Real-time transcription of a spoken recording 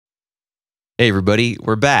Hey, everybody,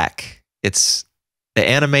 we're back. It's the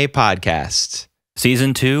Anime Podcast.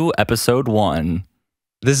 Season 2, Episode 1.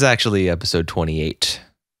 This is actually episode 28.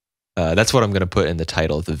 That's what I'm going to put in the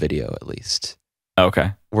title of the video, at least.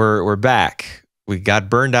 Okay. We're back. We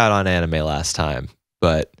got burned out on anime last time,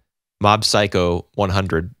 but Mob Psycho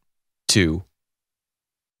 102,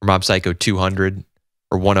 or Mob Psycho 200,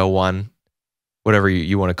 or 101, whatever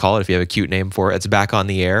you want to call it, if you have a cute name for it, it's back on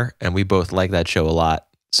the air, and we both like that show a lot.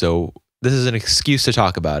 So this is an excuse to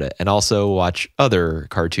talk about it and also watch other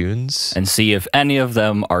cartoons. And see if any of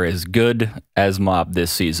them are as good as Mob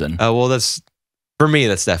this season. Well, for me,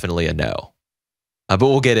 that's definitely a no. But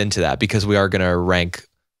we'll get into that because we are going to rank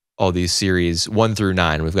all these series 1 through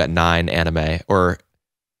 9. We've got 9 anime, or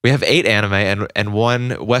we have 8 anime and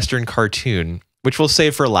 1 Western cartoon, which we'll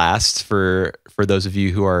save for last for those of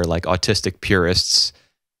you who are like autistic purists.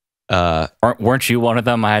 Weren't you one of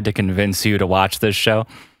them? I had to convince you to watch this show.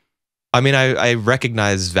 I mean, I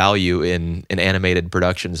recognize value in animated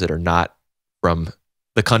productions that are not from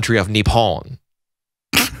the country of Nippon.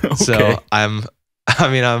 Okay. So I'm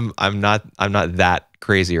not that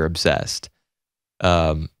crazy or obsessed.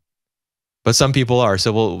 But some people are.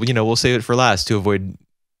 So we'll save it for last to avoid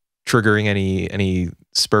triggering any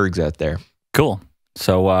spurgs out there. Cool.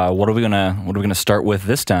 So what are we gonna start with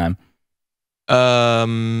this time?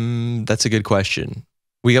 That's a good question.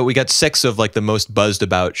 We got 6 of like the most buzzed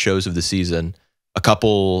about shows of the season. A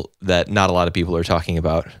couple that not a lot of people are talking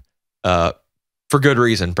about, for good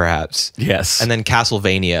reason, perhaps. Yes. And then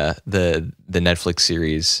Castlevania, the Netflix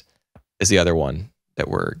series, is the other one that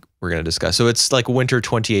we're going to discuss. So it's like winter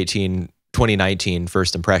 2018, 2019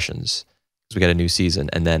 first impressions. So we got a new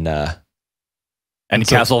season, and then and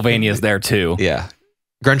Castlevania's there too. Yeah,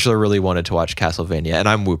 Grenchler really wanted to watch Castlevania, and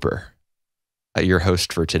I'm Whooper, your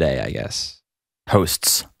host for today, I guess.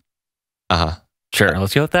 Hosts. Sure,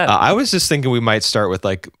 let's go with that. I was just thinking we might start with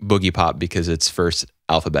like Boogiepop because it's first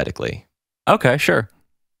alphabetically. Okay, sure.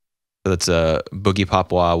 So that's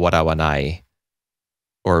Boogiepop wa Warawanai,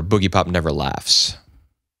 or Boogiepop Never Laughs.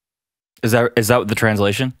 Is that the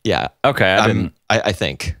translation? Yeah. Okay, I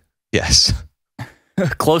think. Yes.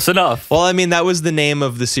 Close enough. Well, I mean, that was the name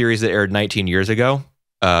of the series that aired 19 years ago,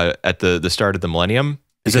 at the start of the millennium.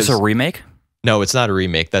 Is this a remake? No, it's not a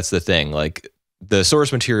remake. That's the thing. Like, the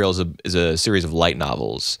source material is a series of light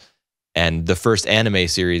novels, and the first anime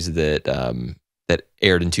series that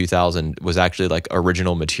aired in 2000 was actually like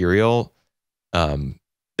original material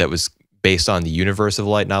that was based on the universe of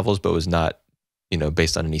light novels, but was not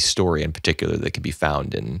based on any story in particular that could be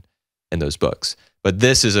found in those books. But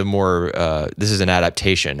this is this is an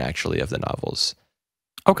adaptation actually of the novels.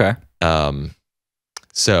 Okay.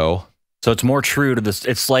 So it's more true to this.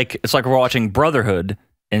 It's like we're watching Brotherhood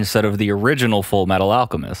instead of the original Full Metal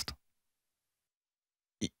Alchemist.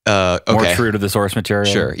 Okay. More true to the source material.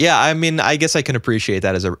 Sure. Yeah. I mean, I guess I can appreciate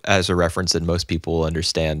that as a reference that most people will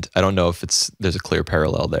understand. I don't know if there's a clear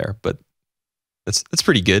parallel there, but that's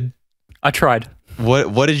pretty good. I tried.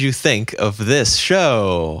 What did you think of this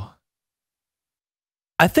show?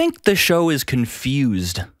 I think the show is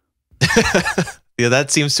confused. Yeah,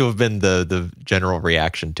 that seems to have been the general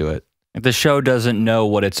reaction to it. The show doesn't know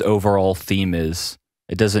what its overall theme is.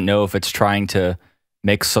 It doesn't know if it's trying to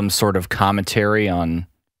make some sort of commentary on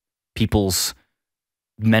people's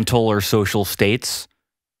mental or social states,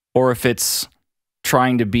 or if it's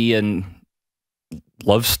trying to be a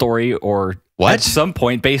love story, or what? At some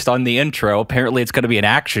point, based on the intro, apparently it's going to be an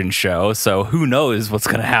action show, so who knows what's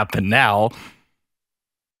going to happen now.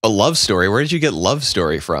 A love story? Where did you get love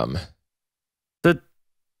story from? The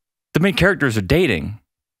main characters are dating.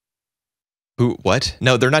 Who? What?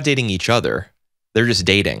 No, they're not dating each other. They're just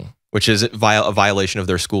dating, which is a violation of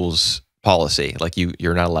their school's policy. Like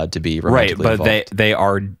you're not allowed to be romantically right, but involved. they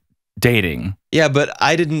are dating. Yeah, but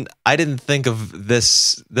I didn't think of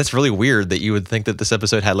this. That's really weird that you would think that this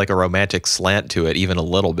episode had like a romantic slant to it, even a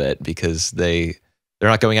little bit, because they're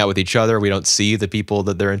not going out with each other. We don't see the people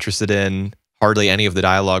that they're interested in. Hardly any of the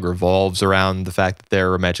dialogue revolves around the fact that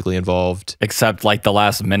they're romantically involved, except like the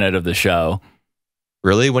last minute of the show.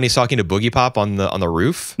 Really? When he's talking to Boogiepop on the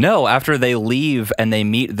roof? No, after they leave and they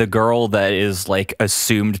meet the girl that is like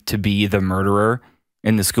assumed to be the murderer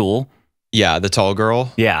in the school. Yeah, the tall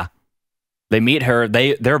girl. Yeah. They meet her.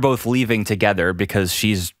 They're both leaving together because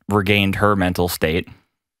she's regained her mental state.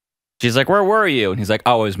 She's like, "Where were you?" And he's like,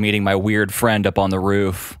 "Oh, I was meeting my weird friend up on the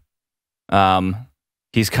roof.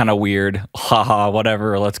 He's kind of weird. Haha,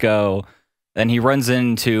 whatever, let's go." Then he runs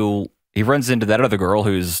into that other girl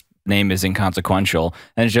whose name is inconsequential,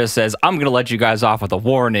 and it just says, "I'm gonna let you guys off with a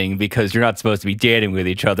warning because you're not supposed to be dating with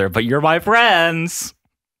each other, but you're my friends."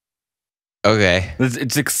 Okay.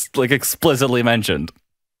 Like explicitly mentioned.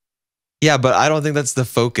 Yeah, but I don't think that's the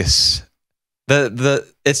focus.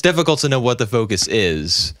 It's difficult to know what the focus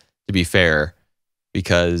is, to be fair,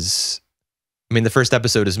 because I mean the first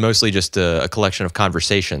episode is mostly just a collection of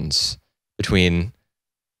conversations between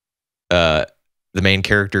the main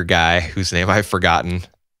character guy whose name I've forgotten.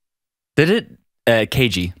 Did it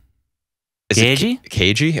Keiji? Keiji?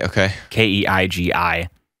 Keiji? Okay. Keigi.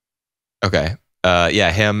 Okay.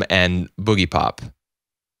 Yeah, him and Boogiepop.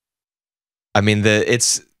 I mean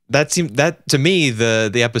that to me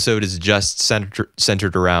the episode is just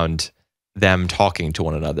centered around them talking to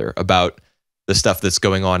one another about the stuff that's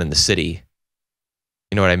going on in the city.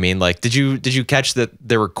 You know what I mean? Like did you catch that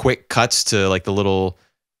there were quick cuts to like the little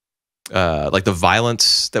like the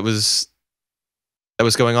violence that was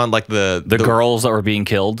going on, like the girls that were being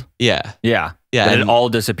killed? Yeah. Yeah. And it all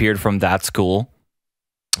disappeared from that school.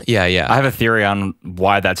 Yeah. I have a theory on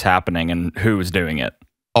why that's happening and who is doing it.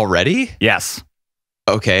 Already? Yes.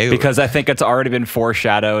 Okay. Because I think it's already been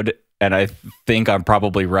foreshadowed, and I think I'm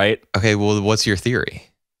probably right. Okay, well, what's your theory?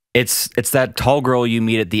 It's that tall girl you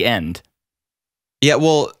meet at the end. Yeah,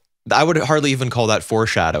 well, I would hardly even call that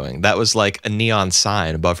foreshadowing. That was like a neon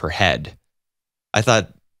sign above her head. I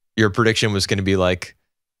thought your prediction was going to be like,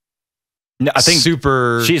 no, I think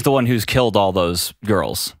super. She's the one who's killed all those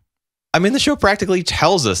girls. I mean, the show practically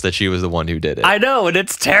tells us that she was the one who did it. I know, and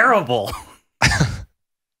it's terrible.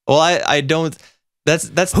 Well, I don't.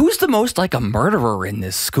 That's who's the most like a murderer in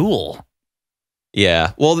this school.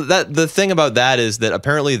 Yeah. Well, the thing about that is that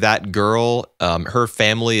apparently that girl, her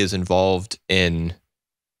family is involved in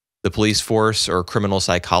the police force or criminal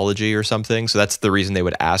psychology or something. So that's the reason they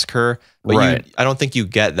would ask her. But right. I don't think you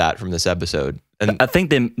get that from this episode. And I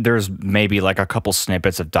think there's maybe like a couple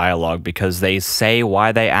snippets of dialogue because they say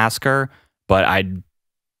why they ask her, but I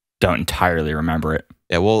don't entirely remember it.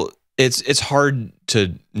 Yeah. Well, it's hard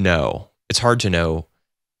to know. It's hard to know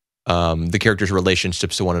the characters'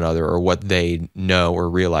 relationships to one another or what they know or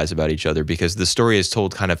realize about each other because the story is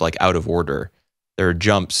told kind of like out of order. There are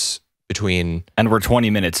jumps between... And we're 20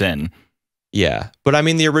 minutes in. Yeah. But I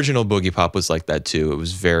mean, the original Boogiepop was like that too. It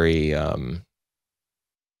was very...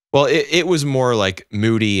 well, it was more like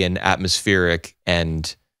moody and atmospheric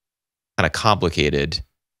and kind of complicated,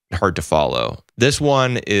 hard to follow. This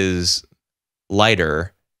one is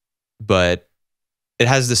lighter, but... it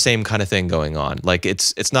has the same kind of thing going on. Like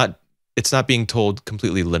it's not being told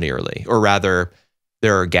completely linearly, or rather,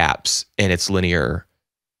 there are gaps in its linear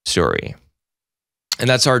story, and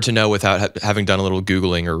that's hard to know without having done a little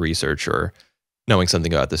Googling or research or knowing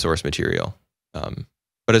something about the source material.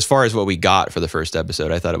 But as far as what we got for the first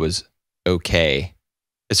episode, I thought it was okay.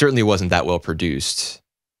 It certainly wasn't that well produced.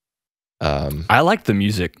 I like the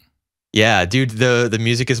music. Yeah, dude. The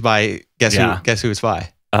music is by guess who it's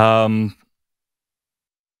by?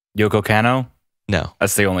 Yoko Kanno? No.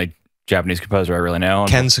 That's the only Japanese composer I really know.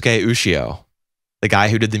 Kensuke Ushio, the guy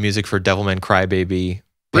who did the music for Devilman Crybaby,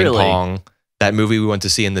 Ping Pong, that movie we went to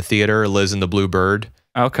see in the theater, Liz and the Blue Bird.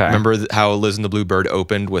 Okay. Remember how Liz and the Blue Bird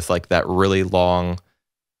opened with like that really long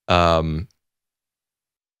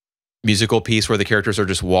musical piece where the characters are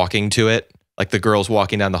just walking to it? Like the girl's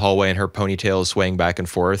walking down the hallway and her ponytail is swaying back and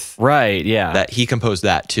forth. Right, yeah. That he composed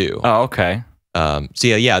that too. Oh, okay. So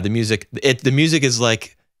yeah, the music is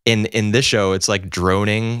like in this show, it's like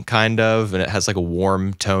droning kind of, and it has like a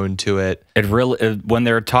warm tone to it. It really, when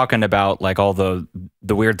they're talking about like all the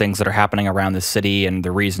weird things that are happening around the city and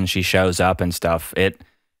the reason she shows up and stuff, it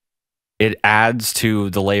adds to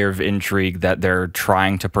the layer of intrigue that they're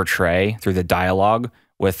trying to portray through the dialogue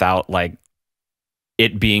without like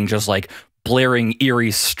it being just like blaring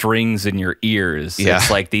eerie strings in your ears. Yeah. It's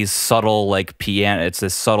like these subtle like piano. It's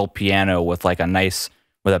this subtle piano with like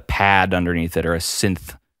with a pad underneath it or a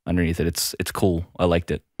synth underneath it. It's cool. I liked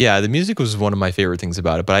it. Yeah, the music was one of my favorite things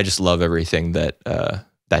about it, but I just love everything that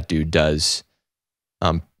that dude does.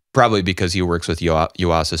 Probably because he works with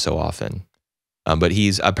Yuasa so often. But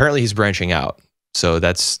he's branching out. So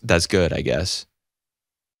that's good, I guess.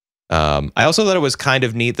 I also thought it was kind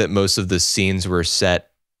of neat that most of the scenes were set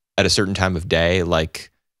at a certain time of day,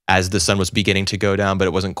 like as the sun was beginning to go down, but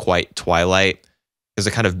it wasn't quite twilight because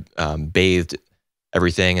it kind of bathed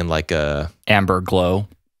everything in like a amber glow.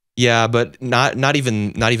 Yeah, but not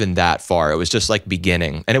even that far. It was just like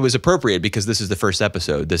beginning, and it was appropriate because this is the first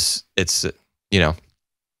episode. It's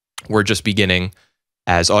we're just beginning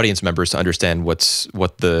as audience members to understand what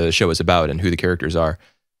the show is about and who the characters are.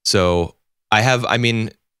 So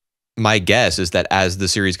my guess is that as the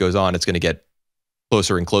series goes on, it's going to get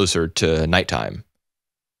closer and closer to nighttime.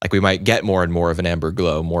 Like we might get more and more of an amber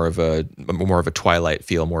glow, more of a twilight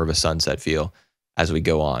feel, more of a sunset feel as we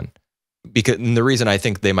go on. because and the reason I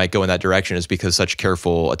think they might go in that direction is because such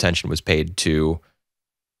careful attention was paid to,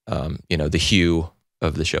 the hue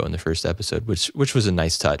of the show in the first episode, which was a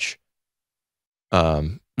nice touch.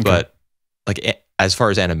 But like as far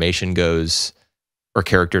as animation goes or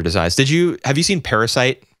character designs, have you seen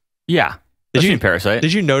Parasite? Yeah. I've seen Parasite.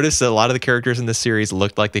 Did you notice that a lot of the characters in this series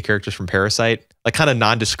looked like the characters from Parasite? Like kind of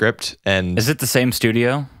nondescript and Is it the same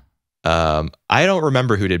studio? I don't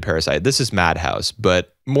remember who did Parasite. This is Madhouse,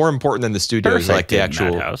 but more important than the studio is like the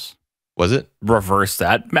actual Madhouse. Was it? Reverse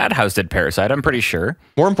that. Madhouse did Parasite, I'm pretty sure.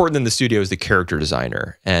 More important than the studio is the character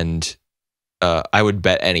designer, and I would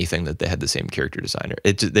bet anything that they had the same character designer.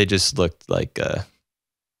 They just looked like I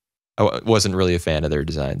wasn't really a fan of their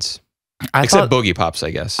designs. Except Boogiepop's,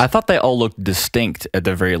 I guess. I thought they all looked distinct at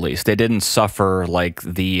the very least. They didn't suffer like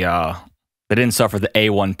the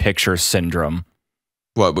A1 Pictures syndrome.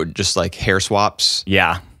 What, just like hair swaps?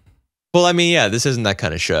 Yeah. Well, I mean, yeah, this isn't that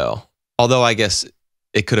kind of show. Although I guess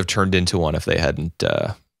it could have turned into one if they hadn't,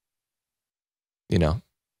 done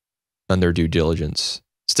their due diligence.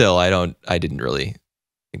 Still, I didn't really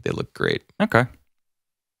think they looked great. Okay. You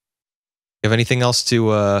have anything else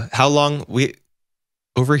to, how long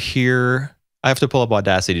over here, I have to pull up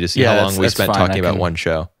Audacity to see how long we spent talking about one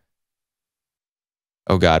show.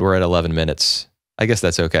 Oh God, we're at 11 minutes. I guess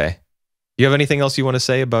that's okay. Do you have anything else you want to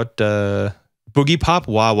say about Boogiepop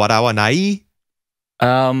wa Warawanai?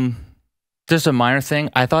 Just a minor thing.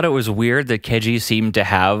 I thought it was weird that Keiji seemed to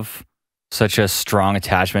have such a strong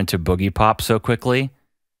attachment to Boogiepop so quickly.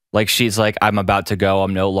 Like she's like, I'm about to go.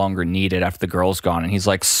 I'm no longer needed after the girl's gone. And he's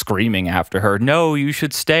like screaming after her, no, you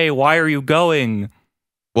should stay. Why are you going?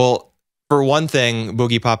 Well, for one thing,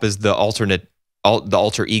 Boogiepop is the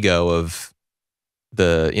alter ego of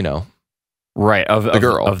the, right, of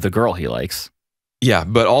the girl he likes. Yeah,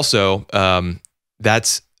 but also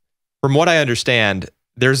that's from what I understand,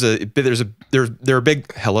 there are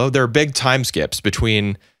big time skips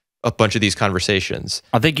between a bunch of these conversations.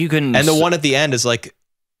 I think you can, and the one at the end is like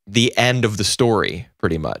the end of the story,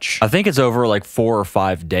 pretty much. I think it's over like 4 or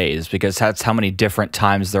 5 days because that's how many different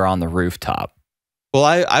times they're on the rooftop. Well,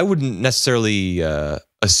 I wouldn't necessarily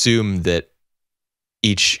assume that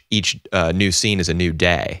each new scene is a new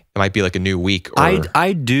day. It might be like a new week. Or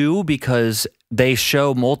I do, because they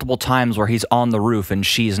show multiple times where he's on the roof and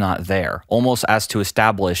she's not there, almost as to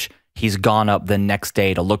establish he's gone up the next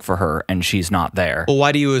day to look for her and she's not there. Well,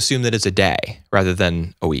 why do you assume that it's a day rather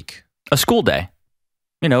than a week? A school day.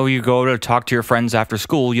 You go to talk to your friends after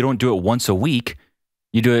school. You don't do it once a week.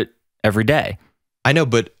 You do it every day. I know,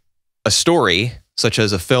 but a story, such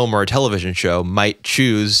as a film or a television show, might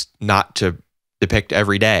choose not to depict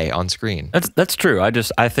every day on screen. That's true.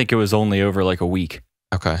 I think it was only over like a week.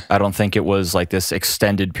 Okay. I don't think it was like this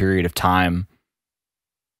extended period of time.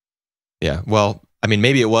 Yeah. Well, I mean,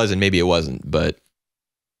 maybe it was and maybe it wasn't, but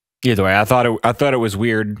either way, I thought it was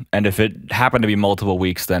weird, and if it happened to be multiple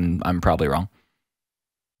weeks, then I'm probably wrong.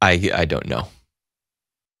 I don't know.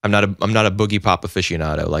 I'm not a Boogiepop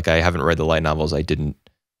aficionado. Like, I haven't read the light novels. I didn't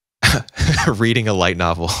reading a light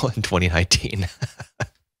novel in 2019.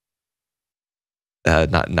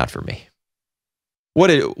 Not for me.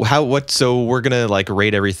 So we're gonna like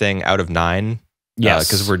rate everything out of 9. Yes.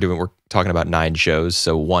 Because we're talking about 9 shows.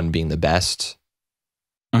 So 1 being the best.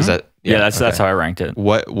 Is that, yeah, that's how I ranked it.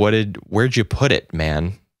 Where'd you put it,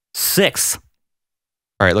 man? 6.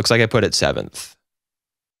 All right. Looks like I put it 7th.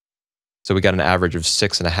 So we got an average of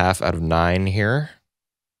 6.5 out of 9 here.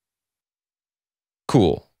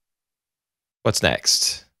 Cool. What's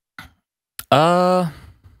next? You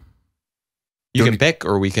can pick,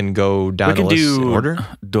 or we can go down the list in order.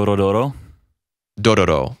 Dororo.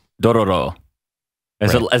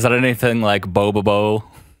 Is that anything like Bo?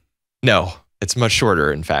 No, it's much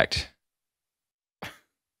shorter, in fact.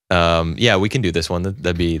 Yeah, we can do this one.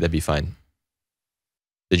 That'd be fine.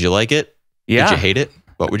 Did you like it? Yeah. Did you hate it?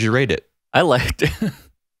 What would you rate it? I liked it.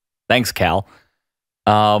 Thanks, Cal.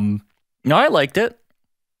 No, I liked it.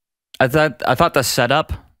 I thought the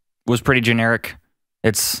setup was pretty generic.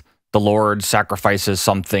 It's the Lord sacrifices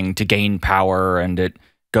something to gain power, and it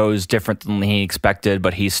goes different than he expected,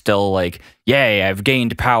 but he's still like, yay, I've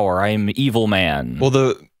gained power. I'm evil man.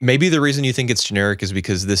 Well, maybe the reason you think it's generic is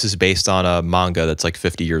because this is based on a manga that's like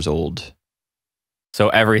 50 years old. So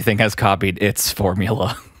everything has copied its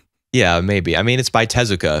formula. Yeah, maybe. I mean, it's by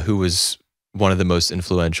Tezuka, who was one of the most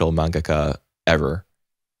influential mangaka ever.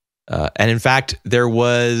 And in fact, there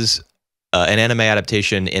was an anime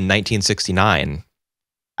adaptation in 1969,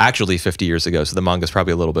 actually 50 years ago, so the manga's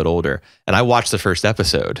probably a little bit older. And I watched the first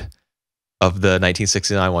episode of the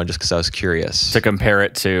 1969 one just because I was curious. To compare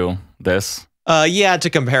it to this? Yeah, to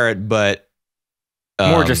compare it, but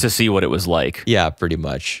More just to see what it was like. Yeah, pretty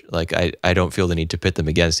much. Like I don't feel the need to pit them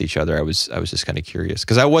against each other. I was just kind of curious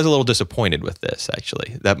because I was a little disappointed with this.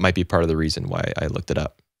 Actually, that might be part of the reason why I looked it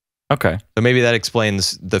up. Okay. So maybe that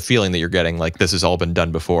explains the feeling that you're getting. Like this has all been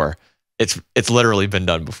done before. It's literally been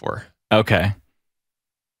done before. Okay.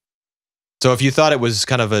 So if you thought it was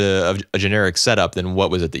kind of a generic setup, then what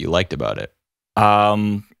was it that you liked about it?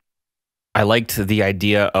 I liked the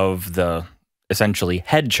idea of the essentially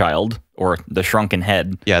head child, or the shrunken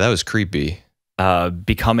head. Yeah, that was creepy.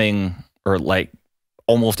 Becoming, or like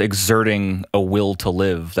almost exerting a will to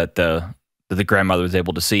live that the grandmother was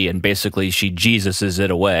able to see, and basically she Jesuses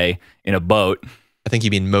it away in a boat. I think you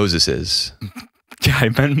mean Moses's. Yeah, I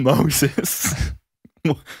meant Moses.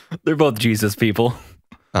 They're both Jesus people.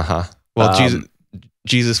 Uh-huh. Well,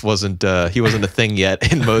 Jesus wasn't he wasn't a thing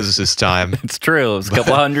yet in Moses' time. It's true. It was a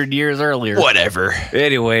couple hundred years earlier. Whatever.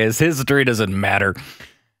 Anyways, history doesn't matter.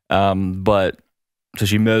 But so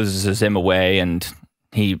she Moseses him away, and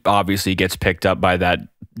he obviously gets picked up by that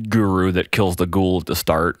guru that kills the ghoul at the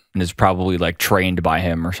start, and is probably like trained by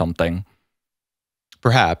him or something.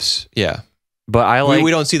 Perhaps, yeah. But I like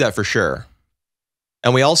we don't see that for sure.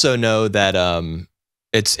 And we also know that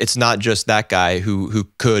it's not just that guy who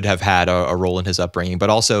could have had a role in his upbringing, but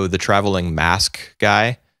also the traveling mask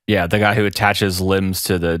guy. Yeah, the guy who attaches limbs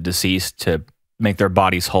to the deceased to make their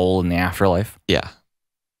bodies whole in the afterlife. Yeah.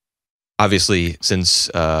 Obviously, since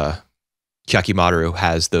Hyakimaru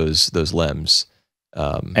has those limbs.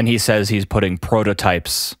 And he says he's putting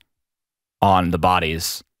prototypes on the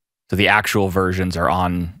bodies. So the actual versions are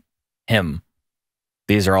on him.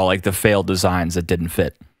 These are all like the failed designs that didn't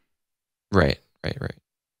fit. Right.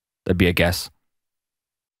 That'd be a guess.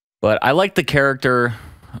 But I like the character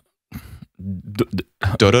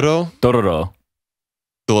Dororo? Dororo.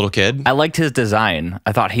 The little kid? I liked his design.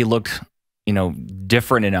 I thought he looked,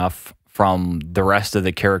 different enough from the rest of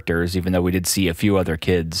the characters, even though we did see a few other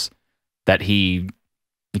kids, that he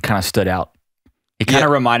kind of stood out. He kind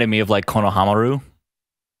of reminded me of like Konohamaru.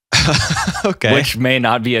 Okay. Which may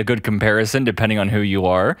not be a good comparison depending on who you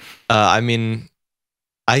are. I mean,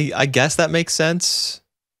 I guess that makes sense.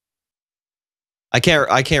 I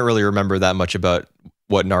can't really remember that much about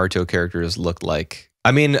what Naruto characters looked like.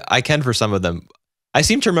 I mean, I can for some of them. I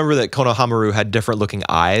seem to remember that Konohamaru had different looking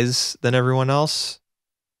eyes than everyone else.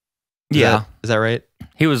 Is that right?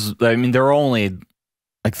 There were only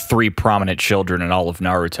like 3 prominent children in all of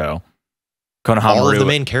Naruto. Konohamaru, all of the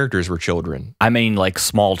main characters were children. I mean, like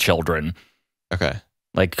small children. Okay.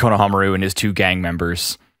 Like Konohamaru and his 2 gang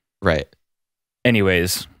members. Right.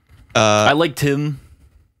 Anyways, I liked him.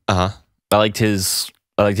 Uh-huh. I liked his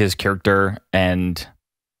character, and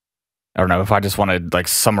I don't know if I just want to like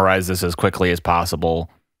summarize this as quickly as possible.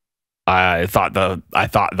 I thought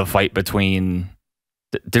the fight between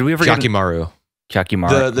did we ever Hyakimaru.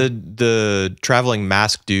 The the traveling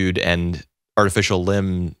mask dude and artificial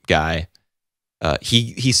limb guy.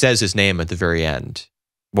 He says his name at the very end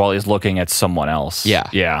while he's looking at someone else.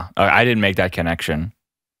 Yeah. I didn't make that connection.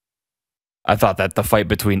 I thought that the fight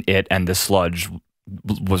between it and the sludge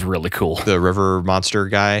was really cool. The river monster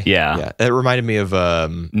guy. Yeah. It reminded me of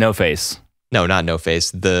No Face. No, not No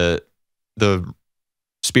Face. The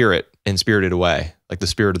spirit in Spirited Away, like the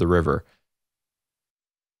spirit of the river,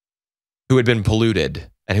 who had been polluted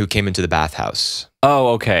and who came into the bathhouse.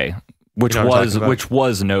 Oh, okay. Which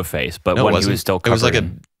was No Face, but when he was still covered.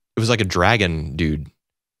 It was like a dragon dude.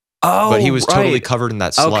 Oh, but he was totally covered in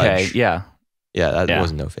that sludge. Okay, yeah. Yeah, that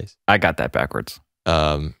wasn't No Face. I got that backwards.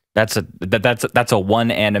 That's a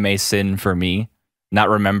one anime sin for me, not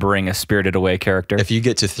remembering a Spirited Away character. If you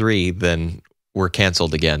get to 3, then we're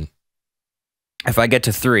canceled again. If I get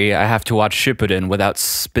to 3, I have to watch Shippuden without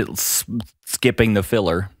skipping the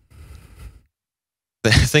filler.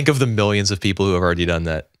 Think of the millions of people who have already done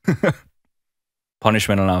that.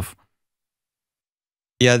 Punishment enough.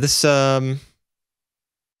 Yeah, this I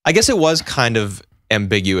guess it was kind of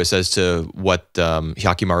ambiguous as to what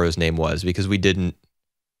Hyakimaru's name was, because we didn't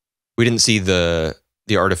see the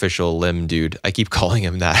artificial limb dude. I keep calling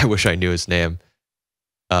him that. I wish I knew his name.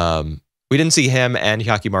 We didn't see him and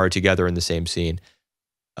Hyakimaru together in the same scene.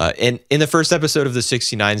 In the first episode of the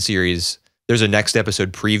 69 series, there's a next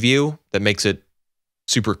episode preview that makes it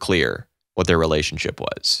super clear what their relationship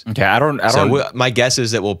was. Okay, I don't. So my guess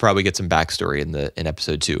is that we'll probably get some backstory in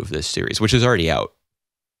episode 2 of this series, which is already out.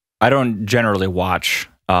 I don't generally watch.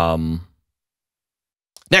 Next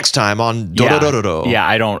time on Dororo. Yeah,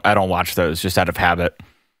 I don't watch those just out of habit.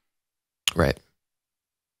 Right.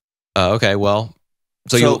 Okay. Well,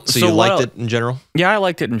 So you liked it in general? Yeah, I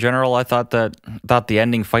liked it in general. I thought the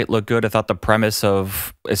ending fight looked good. I thought the premise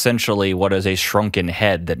of essentially what is a shrunken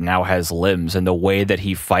head that now has limbs, and the way that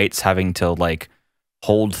he fights, having to like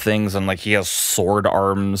hold things, and like he has sword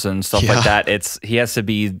arms and stuff like that. He has to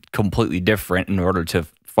be completely different in order to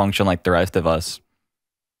function like the rest of us.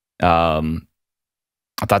 I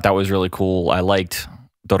thought that was really cool. I liked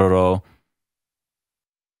Dororo.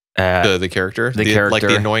 The character? The character. Like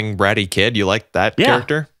the annoying bratty kid? You like that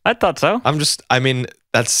character? I thought so. I mean,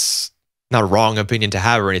 that's not a wrong opinion to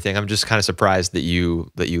have or anything. I'm just kind of surprised that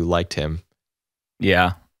you liked him.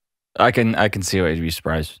 Yeah. I can see why you'd be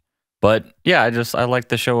surprised. But yeah, I liked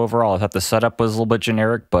the show overall. I thought the setup was a little bit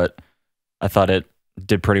generic, but I thought it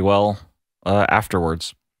did pretty well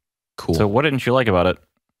afterwards. Cool. So what didn't you like about it?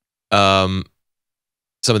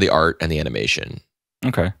 Some of the art and the animation.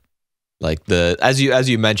 Okay. Like as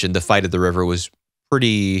you mentioned, the fight at the river was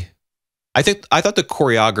pretty. I thought the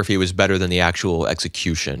choreography was better than the actual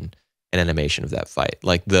execution and animation of that fight.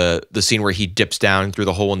 Like the scene where he dips down through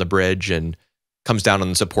the hole in the bridge and comes down on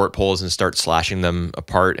the support poles and starts slashing them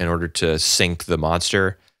apart in order to sink the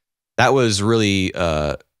monster. That was really,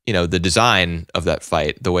 the design of that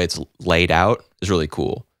fight, the way it's laid out, is really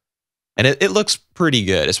cool, and it looks pretty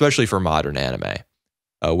good, especially for modern anime,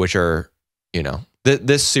 which are,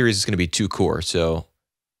 this series is going to be two core, so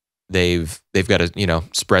they've got to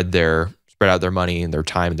spread out their money and their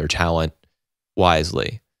time and their talent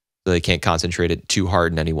wisely, so they can't concentrate it too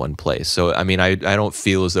hard in any one place. So I mean, I don't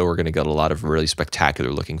feel as though we're going to get a lot of really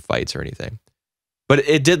spectacular looking fights or anything, but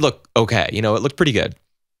it did look okay. It looked pretty good.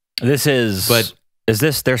 Is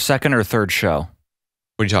this their second or third show?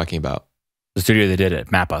 What are you talking about? The studio that did it,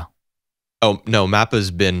 MAPPA. Oh no,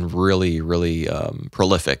 MAPPA's been really, really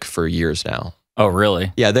prolific for years now. Oh,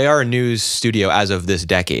 really? Yeah, they are a news studio as of this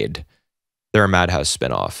decade. They're a Madhouse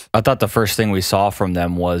spinoff. I thought the first thing we saw from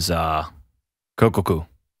them was Kokoku.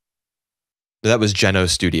 That was Geno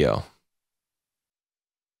Studio.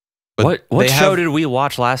 But what show did we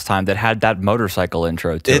watch last time that had that motorcycle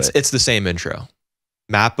intro to it? It's the same intro.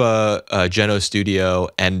 MAPPA, Geno Studio,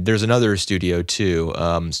 and there's another studio too,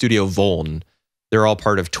 Studio Voln. They're all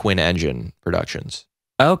part of Twin Engine Productions.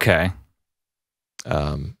 Okay.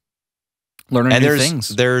 Learning new things.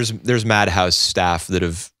 There's Madhouse staff that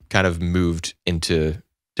have kind of moved into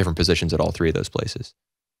different positions at all three of those places.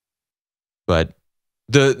 But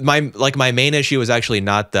my main issue is actually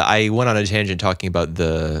not I went on a tangent talking about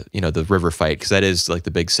the river fight, because that is like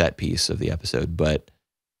the big set piece of the episode. But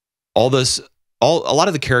a lot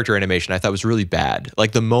of the character animation I thought was really bad.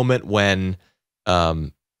 Like the moment when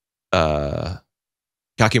Kakimaru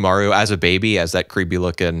as a baby, as that creepy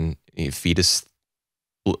looking fetus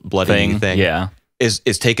bloody thing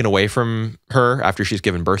is taken away from her after she's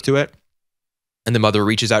given birth to it, and the mother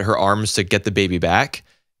reaches out her arms to get the baby back.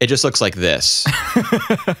 It just looks like this.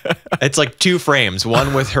 It's like two frames,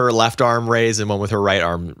 one with her left arm raised and one with her right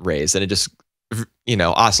arm raised, and it just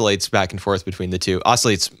oscillates back and forth between the two.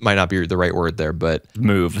 Oscillates might not be the right word there, but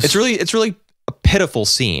moves. It's really a pitiful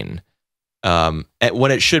scene, when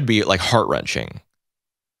it should be like heart-wrenching.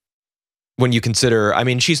 When you consider, I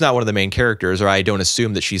mean, she's not one of the main characters, or I don't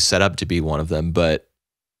assume that she's set up to be one of them, but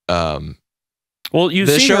well, you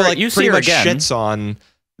the see show her, like you pretty see her much again. shits on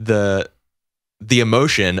the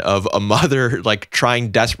emotion of a mother like trying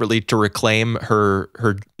desperately to reclaim her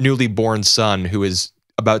newly born son who is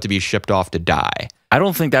about to be shipped off to die. I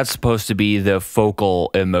don't think that's supposed to be the focal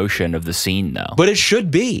emotion of the scene, though. But it should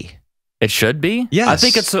be. It should be? Yes.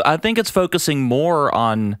 I think it's focusing more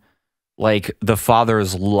on like the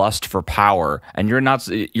father's lust for power, and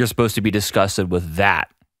you're supposed to be disgusted with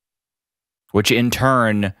that, which in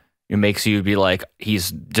turn it makes you be like,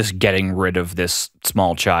 he's just getting rid of this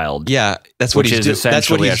small child. Yeah, that's what he's doing.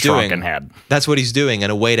 That's what he's doing. Head. That's what he's doing,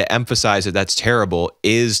 and a way to emphasize that that's terrible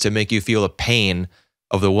is to make you feel the pain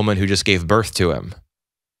of the woman who just gave birth to him.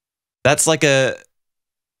 That's like to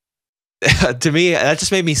me, that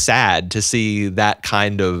just made me sad to see that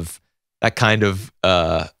kind of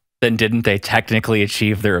Then didn't they technically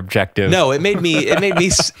achieve their objective? No, it made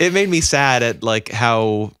me sad at like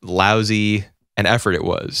how lousy an effort it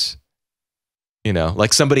was.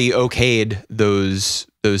 Like somebody okayed those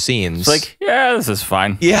scenes. It's like, yeah, this is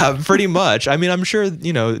fine. Yeah, pretty much. I mean, I'm sure,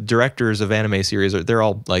 directors of anime series they're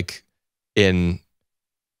all like in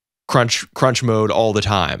crunch mode all the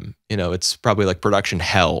time. It's probably like production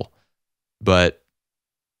hell, but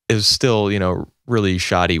it was still, really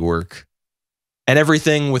shoddy work. And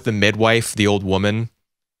everything with the midwife, the old woman,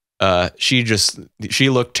 she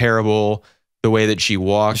looked terrible. The way that she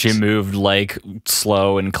walked. She moved like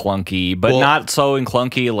slow and clunky, but not so and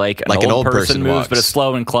clunky like an old person moves, walks. but it's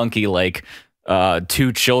slow and clunky like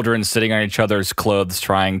two children sitting on each other's clothes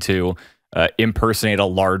trying to impersonate a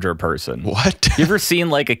larger person. What? You ever seen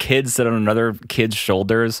like a kid sit on another kid's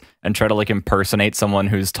shoulders and try to like impersonate someone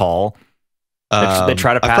who's tall? They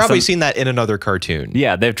try to pass I've probably seen that in another cartoon.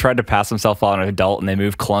 Yeah, they've tried to pass themselves on an adult and they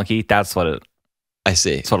move clunky. That's what it. I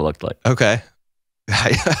see. That's what it looked like. Okay.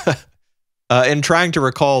 In trying to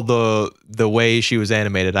recall the way she was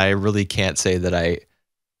animated, I really can't say that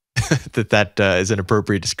that is an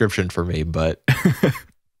appropriate description for me, but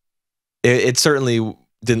it certainly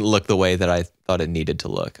didn't look the way that I thought it needed to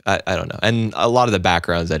look. I don't know. And a lot of the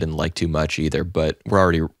backgrounds I didn't like too much either, but we're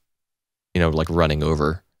already, like running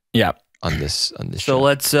over. Yeah. On this So show.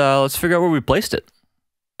 let's figure out where we placed it.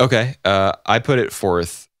 Okay. I put it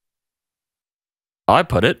 4th. I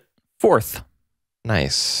put it 4th.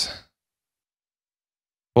 Nice.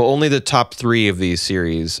 Well, only the top 3 of these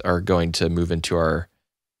series are going to move into our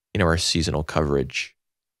seasonal coverage,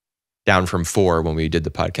 down from 4 when we did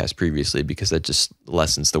the podcast previously, because that just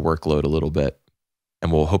lessens the workload a little bit,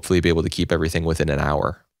 and we'll hopefully be able to keep everything within an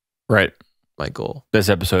hour. Right. My goal. This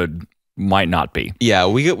episode might not be. Yeah,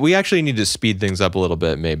 we actually need to speed things up a little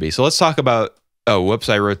bit, maybe. So let's talk about. Oh, whoops!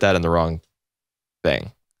 I wrote that in the wrong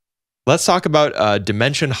thing. Let's talk about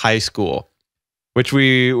Dimension High School, which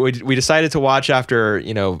we decided to watch after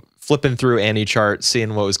flipping through Annie chart,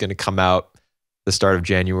 seeing what was going to come out the start of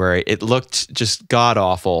January. It looked just god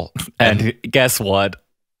awful, and guess what?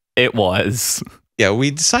 It was. Yeah,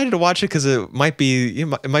 we decided to watch it because it might be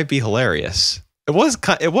hilarious. It was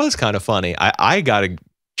kind of funny. I got a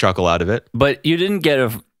chuckle out of it, but you didn't get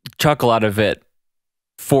a chuckle out of it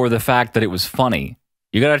for the fact that it was funny.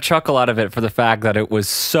 You got a chuckle out of it for the fact that it was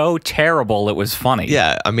so terrible it was funny.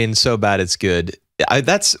 Yeah, I mean, so bad it's good.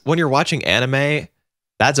 That's when you're watching anime.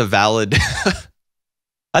 That's a valid.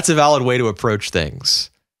 That's a valid way to approach things,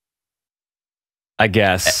 I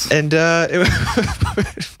guess. And it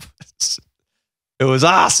was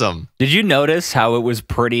awesome. Did you notice how it was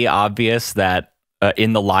pretty obvious that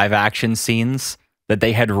in the live action scenes that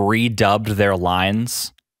they had redubbed their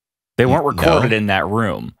lines? They weren't recorded in that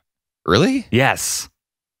room. Really? Yes.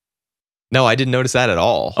 No, I didn't notice that at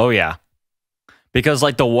all. Oh, yeah. Because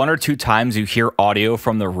like the 1 or 2 times you hear audio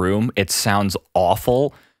from the room, it sounds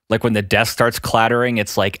awful. Like when the desk starts clattering,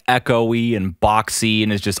 it's like echoey and boxy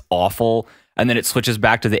and is just awful. And then it switches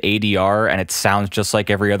back to the ADR and it sounds just like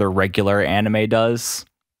every other regular anime does.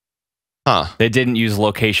 Huh. They didn't use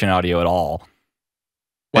location audio at all.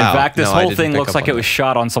 Wow. In fact, this whole thing looks like it was that.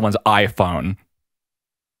 shot on someone's iPhone.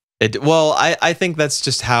 Well, I think that's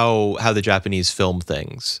just how the Japanese film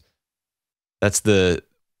things. That's the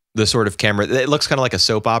sort of camera. It looks kind of like a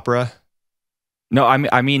soap opera. No,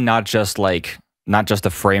 I mean not just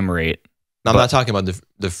the frame rate. No, I'm not talking about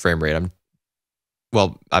the frame rate.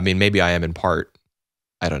 Maybe I am in part.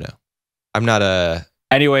 I don't know. I'm not a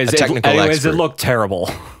technical expert. It looked terrible.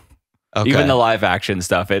 Okay. Even the live action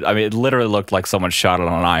stuff. It literally looked like someone shot it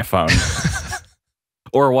on an iPhone.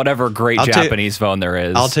 Or whatever great Japanese phone there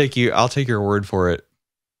is. I'll take your word for it.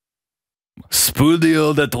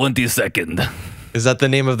 Studio the 22nd. Is that the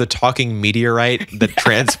name of the talking meteorite that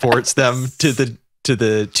transports them to the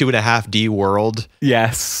 2.5D world?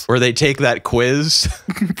 Yes. Where they take that quiz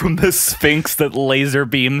from the Sphinx that laser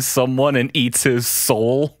beams someone and eats his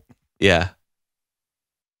soul. Yeah.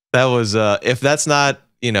 That was if that's not,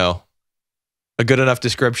 a good enough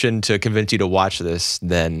description to convince you to watch this,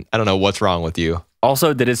 then I don't know what's wrong with you.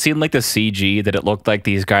 Also, did it seem like the CG that it looked like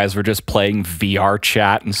these guys were just playing VR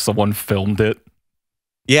chat and someone filmed it?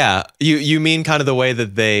 Yeah, you mean kind of the way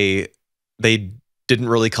that they didn't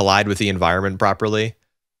really collide with the environment properly?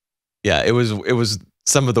 Yeah, it was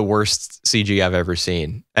some of the worst CG I've ever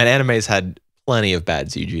seen. And anime's had plenty of bad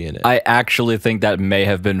CG in it. I actually think that may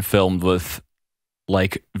have been filmed with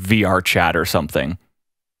like VR chat or something.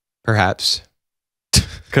 Perhaps.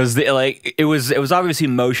 Because it was obviously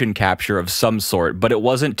motion capture of some sort, but it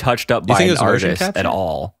wasn't touched up by an artist at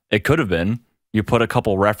all. It could have been. You put a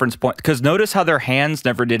couple reference points. Because notice how their hands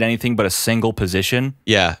never did anything but a single position.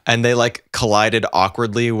 Yeah, and they like collided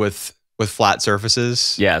awkwardly with flat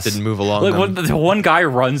surfaces. Yes. Didn't move along. Like when the one guy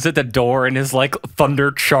runs at the door in his like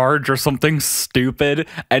thunder charge or something stupid,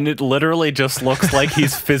 and it literally just looks like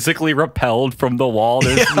he's physically repelled from the wall.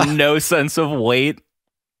 There's no sense of weight.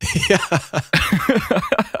 Yeah.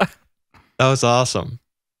 That was awesome.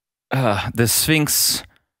 The Sphinx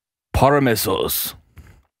Paramesos.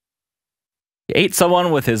 He ate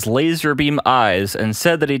someone with his laser beam eyes and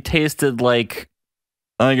said that he tasted like,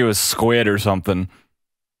 I think it was squid or something.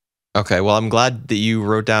 Okay, well, I'm glad that you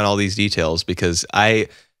wrote down all these details because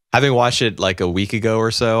having watched it like a week ago or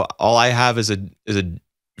so, all I have is a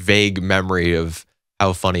vague memory of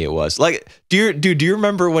how funny it was. Like, do you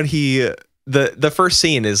remember when he the first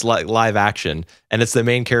scene is like live action, and it's the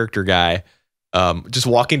main character guy just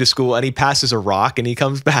walking to school, and he passes a rock, and he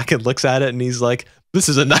comes back and looks at it, and he's like, "This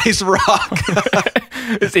is a nice rock."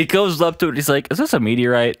 He goes up to it. He's like, "Is this a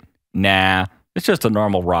meteorite?" Nah, it's just a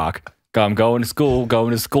normal rock. I'm going to school.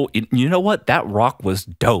 You know what? That rock was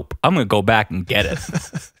dope. I'm gonna go back and get it.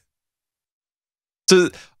 So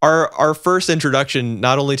our first introduction,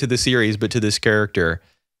 not only to the series but to this character,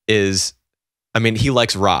 is, I mean, he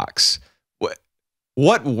likes rocks.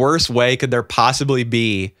 What worse way could there possibly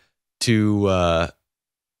be to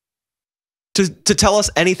tell us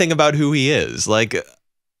anything about who he is? Like,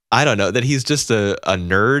 I don't know, that he's just a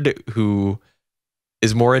nerd who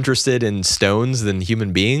is more interested in stones than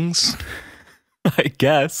human beings. I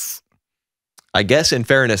guess. In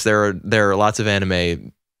fairness, there are lots of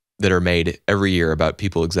anime that are made every year about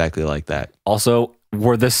people exactly like that. Also,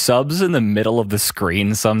 were the subs in the middle of the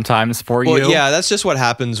screen sometimes for you? Well, yeah, that's just what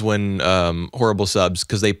happens when horrible subs,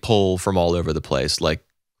 because they pull from all over the place, like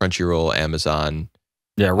Crunchyroll, Amazon,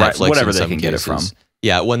 yeah, right, Netflix, whatever in they some can get it cases. from.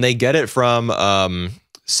 Yeah, when they get it from Sentai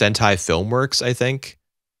Filmworks, I think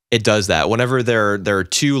it does that. Whenever there are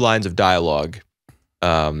two lines of dialogue,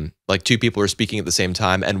 like two people are speaking at the same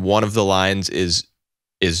time, and one of the lines is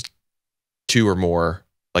two or more,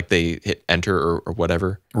 like they hit enter or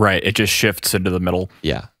whatever. Right, it just shifts into the middle.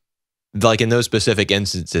 Yeah. Like in those specific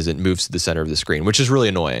instances, it moves to the center of the screen, which is really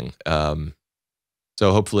annoying.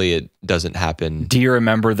 So hopefully it doesn't happen. Do you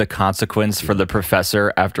remember the consequence for the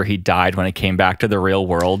professor after he died when he came back to the real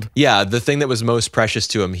world? Yeah, the thing that was most precious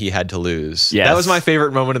to him, he had to lose. Yes. That was my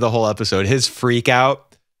favorite moment of the whole episode. His freak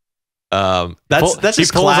out. That's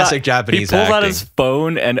just classic Japanese acting. He pulls out his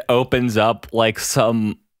phone and opens up like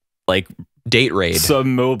some date raid.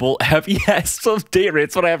 Some mobile app. Yes, some date raid.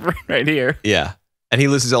 That's what I have right here. Yeah. And he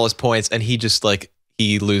loses all his points, and he just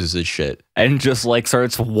he loses his shit. And just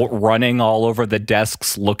starts running all over the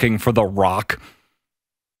desks looking for the rock.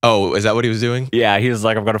 Oh, is that what he was doing? Yeah, he was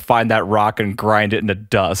like, I'm going to find that rock and grind it into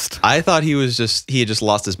dust. I thought he had just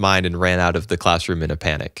lost his mind and ran out of the classroom in a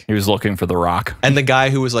panic. He was looking for the rock. And the guy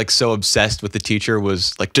who was so obsessed with the teacher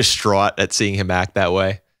was distraught at seeing him act that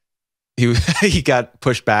way. He got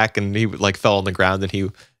pushed back and he fell on the ground, and he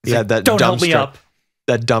had that "Don't help me up."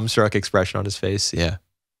 That dumbstruck expression on his face. Yeah.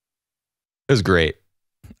 It was great.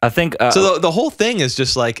 I think so the whole thing is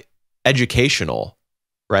just educational,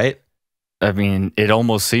 right? I mean, it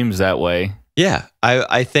almost seems that way. Yeah.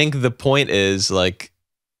 I think the point is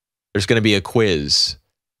there's going to be a quiz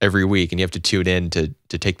every week, and you have to tune in to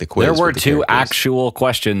take the quiz. There were two actual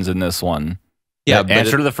questions in this one. Yeah. The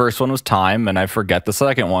answer to the first one was time, and I forget the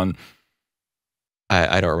second one.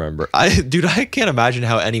 I don't remember. I can't imagine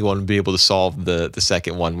how anyone would be able to solve the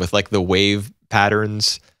second one with the wave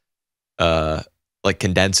patterns,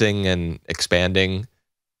 condensing and expanding.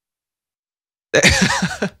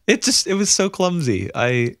 It was so clumsy.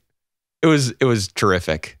 It was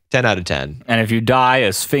terrific. 10 out of 10. And if you die,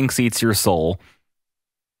 a sphinx eats your soul.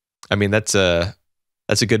 I mean, that's a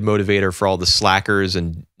good motivator for all the slackers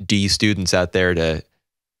and D students out there to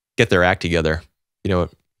get their act together. You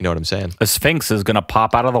know what I'm saying? A sphinx is going to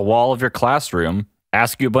pop out of the wall of your classroom,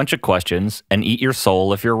 ask you a bunch of questions, and eat your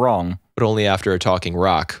soul if you're wrong. But only after a talking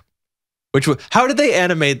rock. How did they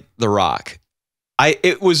animate the rock?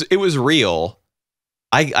 It was real.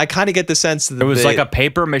 I kind of get the sense that it was like a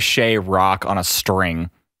paper mache rock on a string.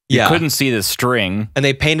 You couldn't see the string. And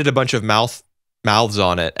they painted a bunch of mouths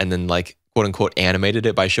on it, and then quote unquote animated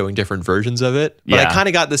it by showing different versions of it. But I kind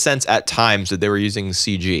of got the sense at times that they were using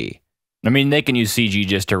CG. I mean, they can use CG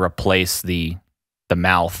just to replace the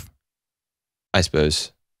mouth, I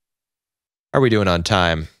suppose. How are we doing on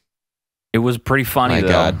time? It was pretty funny, My though.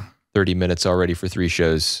 God, 30 minutes already for 3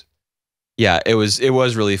 shows. Yeah, it was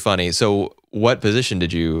really funny. So what position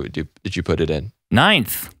did you put it in?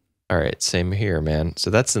 9th. All right, same here, man.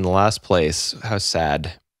 So that's in the last place. How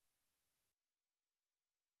sad.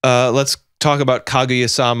 Let's talk about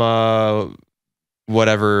Kaguya-sama,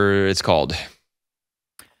 whatever it's called.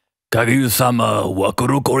 Kaguya-sama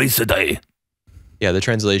wakuru kori sedai. Yeah, the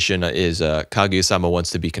translation is Kaguya-sama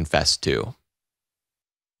wants to be confessed to.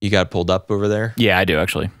 You got it pulled up over there? Yeah, I do,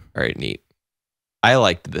 actually. All right, neat. I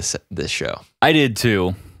liked this show. I did,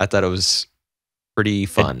 too. I thought it was pretty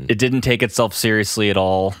fun. It didn't take itself seriously at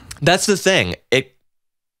all. That's the thing.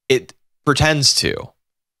 It pretends to,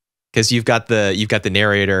 because you've got the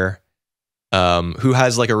narrator, who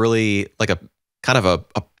has a really a kind of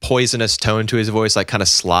a poisonous tone to his voice, kind of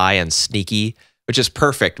sly and sneaky, which is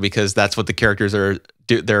perfect because that's what the characters are.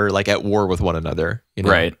 They're at war with one another,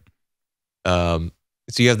 Right. So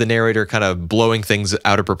you have the narrator kind of blowing things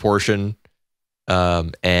out of proportion,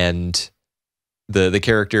 and the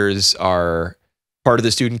characters are part of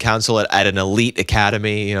the student council at an elite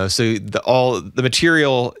academy. You know, so the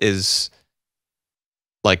material is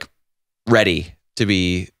like ready to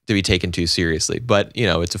be taken too seriously, but you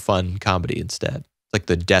know, it's a fun comedy instead, like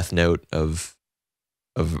the Death Note of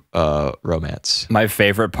romance. My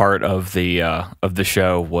favorite part of the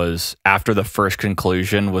show was after the first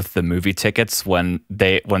conclusion with the movie tickets, when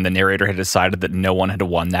the narrator had decided that no one had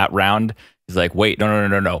won that round. He's like, wait,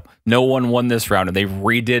 no one won this round, and they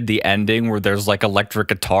redid the ending where there's like electric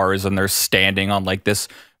guitars and they're standing on like this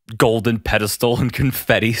golden pedestal and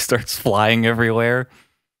confetti starts flying everywhere.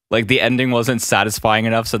 Like the ending wasn't satisfying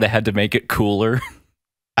enough, so they had to make it cooler.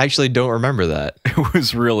 I actually don't remember that. It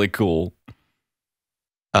was really cool.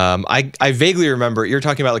 I vaguely remember you're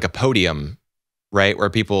talking about like a podium, right? Where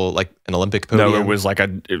people like an Olympic podium. No, it was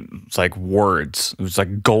like words. It was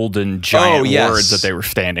like golden giant words that they were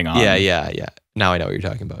standing on. Yeah. Now I know what you're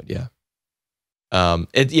talking about. Yeah.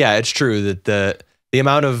 It's true that the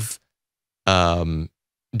amount of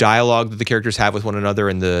dialogue that the characters have with one another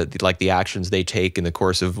and the actions they take in the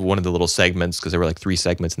course of one of the little segments, because there were like 3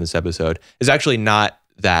 segments in this episode, is actually not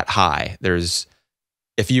that high.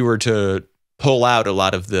 If you were to pull out a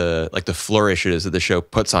lot of the flourishes that the show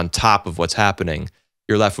puts on top of what's happening,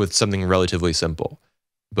 you're left with something relatively simple.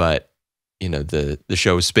 But you know, the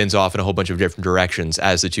show spins off in a whole bunch of different directions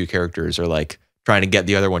as the 2 characters are like trying to get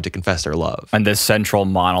the other one to confess their love. And the central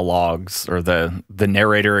monologues, or the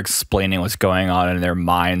narrator explaining what's going on in their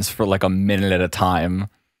minds for like a minute at a time.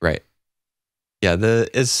 Right. Yeah,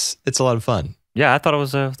 it's a lot of fun. Yeah, I thought it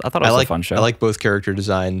was a fun show. I like both character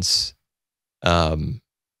designs of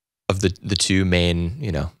the 2 main,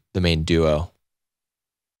 you know, the main duo.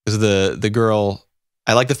 Because the girl,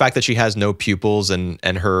 I like the fact that she has no pupils and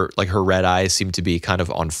her red eyes seem to be kind of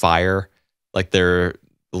on fire. Like they're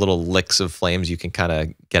little licks of flames. You can kind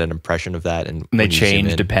of get an impression of that. And they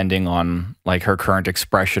change depending on like her current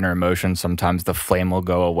expression or emotion. Sometimes the flame will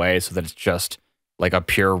go away so that it's just like a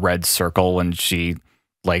pure red circle when she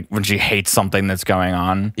hates something that's going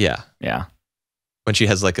on. Yeah. Yeah. When she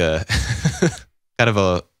has like a kind of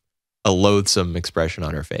a loathsome expression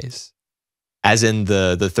on her face. As in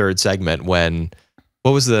the 3rd segment when,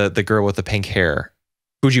 what was the girl with the pink hair?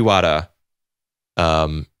 Fujiwara.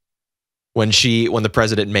 When the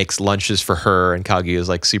president makes lunches for her and Kaguya is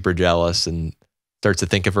like super jealous and starts to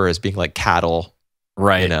think of her as being like cattle.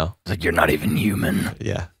 Right. You know? It's like, you're not even human.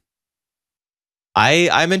 Yeah.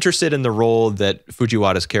 I'm interested in the role that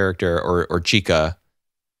Fujiwara's character or Chika,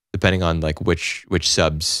 depending on like which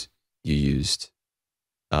subs you used.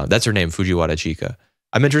 That's her name, Fujiwara Chika.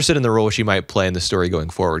 I'm interested in the role she might play in the story going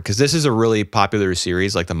forward, because this is a really popular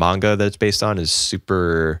series. Like the manga that it's based on is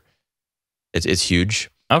super. It's huge.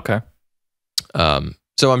 Okay.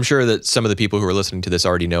 So I'm sure that some of the people who are listening to this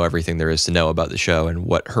already know everything there is to know about the show and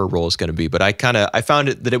what her role is going to be. But I found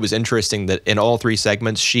that it was interesting that in all 3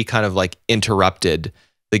 segments she kind of like interrupted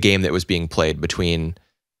the game that was being played between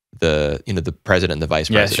the president and the vice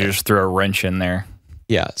president. Yeah, she just threw a wrench in there.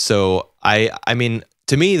 Yeah. So I mean,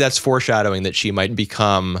 to me, that's foreshadowing that she might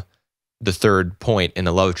become the 3rd point in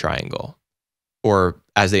a love triangle. Or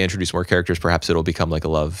as they introduce more characters, perhaps it'll become like a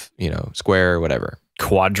love, square or whatever.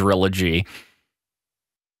 Quadrilogy.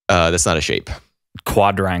 That's not a shape.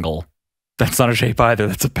 Quadrangle. That's not a shape either.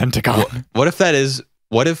 That's a pentagon. What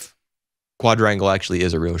if quadrangle actually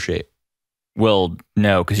is a real shape? Well,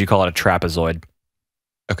 no, because you call it a trapezoid.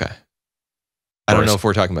 Okay. I don't know if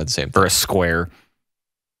we're talking about the same thing. Or a square.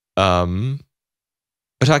 We're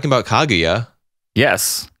talking about Kaguya.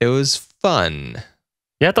 Yes. It was fun.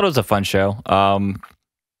 Yeah, I thought it was a fun show.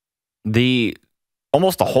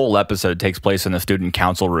 Almost the whole episode takes place in the student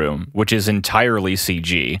council room, which is entirely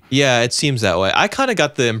CG. Yeah, it seems that way. I kind of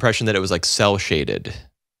got the impression that it was like cell shaded.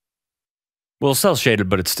 Well, cell shaded,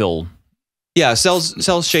 but it's still. Yeah, cell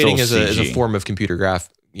shading is a form of computer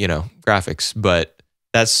graphics, but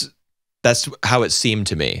that's how it seemed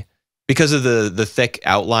to me. Because of the thick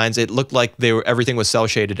outlines, it looked like everything was cell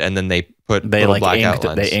shaded, and then they put black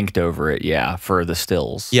outlines. They inked over it, yeah, for the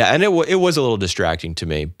stills. Yeah, and it was a little distracting to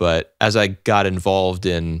me. But as I got involved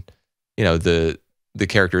in, the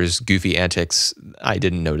characters' goofy antics, I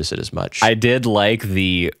didn't notice it as much. I did like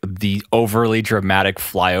the overly dramatic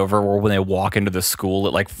flyover where when they walk into the school,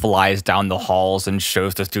 it like flies down the halls and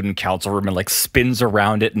shows the student council room and like spins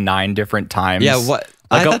around it 9 different times. Yeah, what?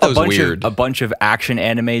 Like I thought that was weird. A bunch of action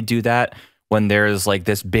anime do that when there's like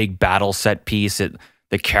this big battle set piece.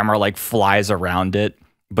 The camera like flies around it,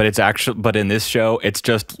 but in this show, it's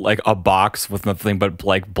just like a box with nothing but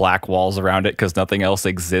like black walls around it because nothing else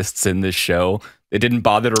exists in this show. They didn't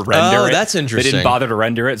bother to render it. That's interesting. They didn't bother to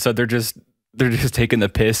render it, so they're just they're just taking the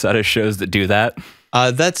piss out of shows that do that.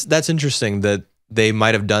 That's interesting that they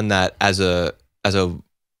might have done that as a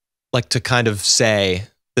like to kind of say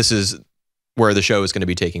this is where the show is going to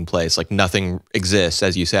be taking place. Like nothing exists,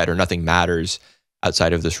 as you said, or nothing matters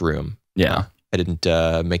outside of this room. Yeah, I didn't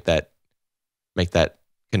make that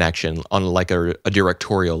connection on like a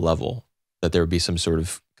directorial level, that there would be some sort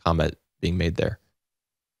of comment being made there.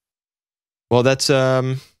 Well, that's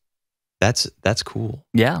cool.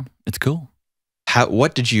 Yeah, it's cool.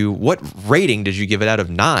 What rating did you give it out of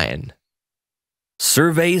 9?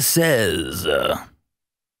 Survey says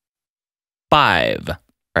 5.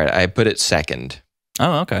 All right, I put it second.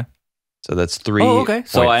 Oh, okay. So that's 3. Oh, okay.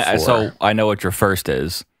 So I know what your first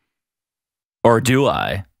is, or do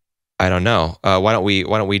I? I don't know. Why don't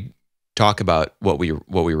we talk about what we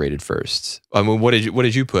rated first? I mean, what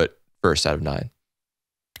did you put first out of 9?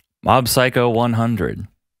 Mob Psycho 100.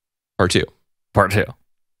 Part 2. Part 2.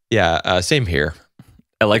 Yeah, same here.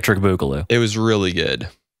 Electric Boogaloo. It was really good. It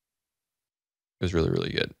was really,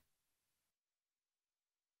 really good.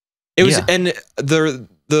 It was, and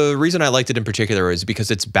the reason I liked it in particular is because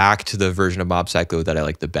it's back to the version of Mob Psycho that I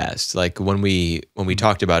like the best. Like when we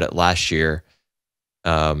talked about it last year.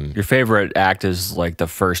 Your favorite act is like the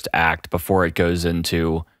first act before it goes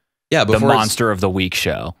into the Monster of the Week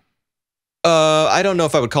show. I don't know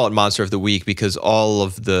if I would call it Monster of the Week, because all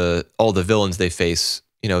the villains they face,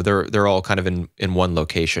 they're all kind of in one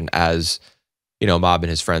location as, Mob and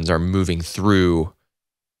his friends are moving through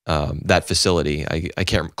that facility. I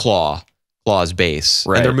can't Claw's base,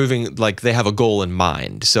 right. And they're moving like they have a goal in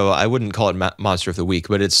mind. So I wouldn't call it Monster of the Week,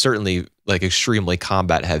 but it's certainly like extremely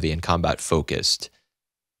combat heavy and combat focused.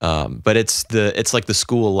 But it's like the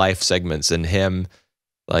school life segments and him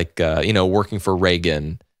like working for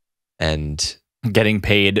Reagan and getting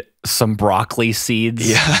paid some broccoli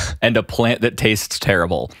seeds and a plant that tastes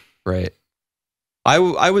terrible. Right. I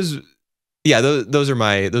was those are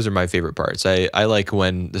my favorite parts. I like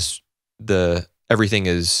when everything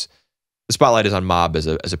is, the spotlight is on Mob as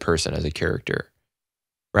a person, as a character,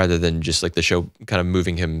 rather than just like the show kind of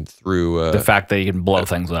moving him through the fact that he can blow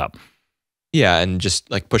things up. Yeah, and just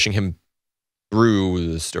like pushing him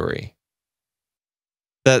through the story.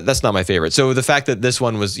 That's not my favorite. So the fact that this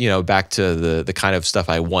one was, back to the kind of stuff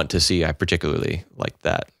I want to see, I particularly like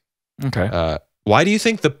that. Okay. Why do you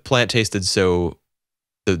think the plant tasted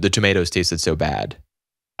the tomatoes tasted so bad?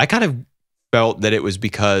 I kind of felt that it was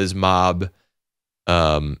because Mob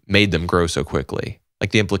made them grow so quickly.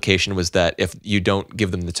 Like the implication was that if you don't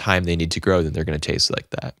give them the time they need to grow, then they're going to taste like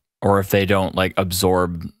that. Or if they don't like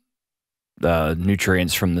absorb the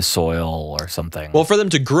nutrients from the soil or something. Well, for them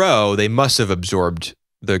to grow, they must have absorbed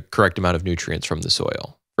the correct amount of nutrients from the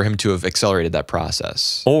soil for him to have accelerated that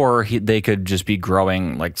process. Or they could just be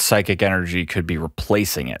growing, like psychic energy could be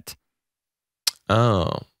replacing it.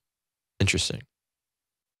 Oh, interesting.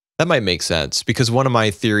 That might make sense, because one of my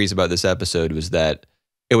theories about this episode was that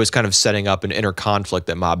it was kind of setting up an inner conflict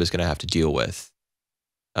that Mob is going to have to deal with.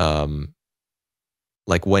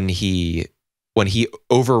 Like when he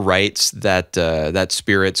overwrites that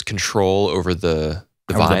spirit's control over the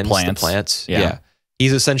vines, the plants. Yeah.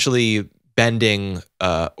 He's essentially bending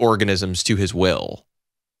organisms to his will,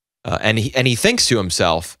 and he thinks to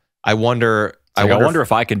himself, "I wonder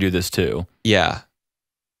if I can do this too." Yeah.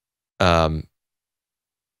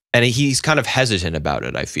 And he's kind of hesitant about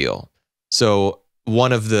it, I feel. So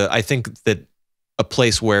I think that a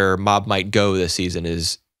place where Mob might go this season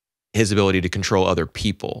is his ability to control other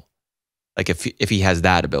people. Like if he has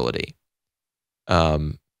that ability.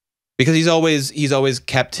 Because he's always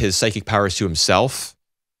kept his psychic powers to himself.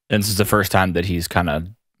 And this is the first time that he's kind of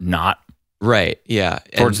not. Right, yeah.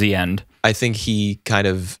 Towards the end. I think he kind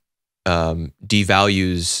of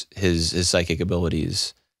devalues his psychic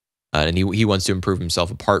abilities. And he wants to improve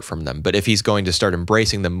himself apart from them. But if he's going to start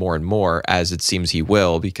embracing them more and more, as it seems he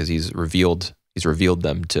will, because he's revealed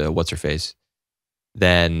them to What's-Her-Face,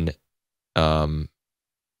 then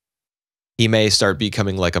he may start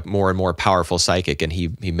becoming like a more and more powerful psychic, and he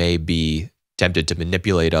may be tempted to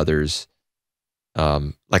manipulate others,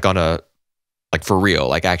 like for real,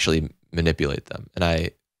 like actually manipulate them. And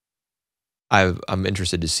I'm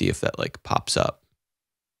interested to see if that like pops up,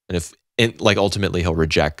 and if ultimately he'll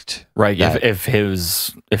reject. Right. If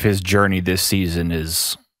his journey this season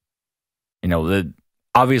is,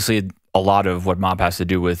 obviously a lot of what Mob has to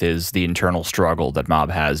do with is the internal struggle that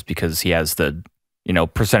Mob has, because he has the,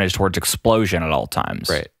 percentage towards explosion at all times.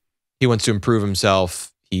 Right. He wants to improve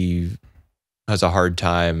himself. He has a hard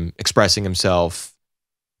time expressing himself.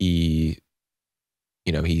 He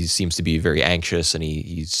he seems to be very anxious and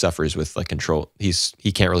he suffers with like control.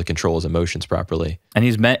 He can't really control his emotions properly. And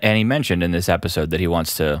he mentioned in this episode that he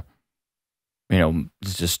wants to,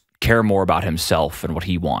 just care more about himself and what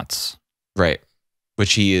he wants. Right.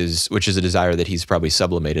 Which is a desire that he's probably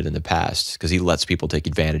sublimated in the past because he lets people take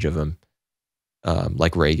advantage of him,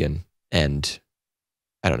 like Reagan and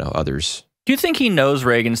I don't know, others. Do you think he knows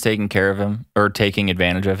Reagan's taking care of him or taking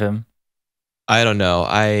advantage of him? I don't know.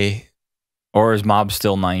 Or is Mob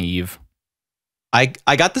still naive? I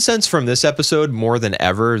got the sense from this episode more than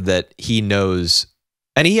ever that he knows,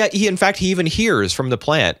 and he in fact he even hears from the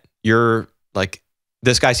plant. You're like,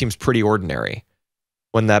 this guy seems pretty ordinary.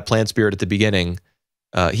 When that plant spirit at the beginning,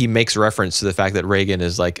 he makes reference to the fact that Reagan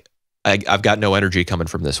is like, I've got no energy coming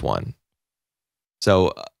from this one.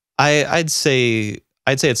 So I'd say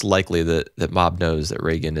it's likely that Mob knows that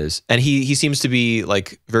Reagan is, and he seems to be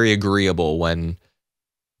like very agreeable when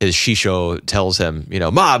his Shisho tells him,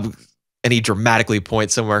 Mob, and he dramatically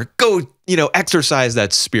points somewhere, go, exercise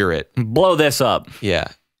that spirit. Blow this up. Yeah.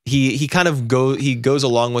 He kind of goes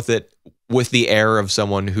along with it with the air of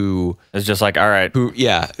someone who is just like, all right.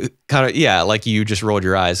 Like you just rolled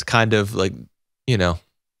your eyes, kind of like,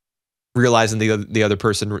 realizing the other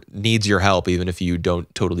person needs your help, even if you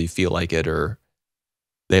don't totally feel like it or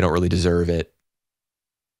they don't really deserve it.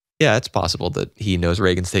 Yeah, it's possible that he knows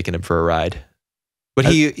Reagan's taking him for a ride. But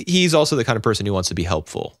he's also the kind of person who wants to be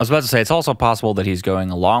helpful. I was about to say, it's also possible that he's going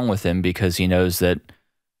along with him because he knows that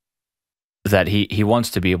he wants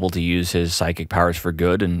to be able to use his psychic powers for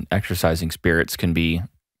good, and exercising spirits can be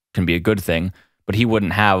a good thing. But he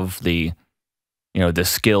wouldn't have the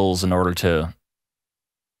skills in order to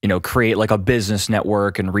create like a business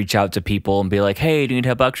network and reach out to people and be like, hey, do you need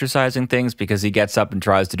help exercising things? Because he gets up and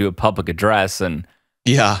tries to do a public address and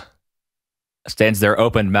stands there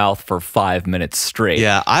open mouth for 5 minutes straight.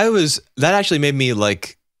 Yeah, that actually made me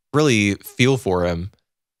like really feel for him.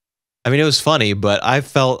 I mean, it was funny, but I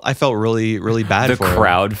felt really, really bad for him. The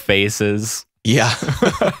crowd faces. Yeah.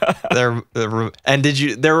 And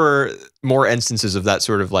there were more instances of that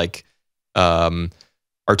sort of like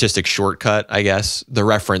artistic shortcut, I guess. The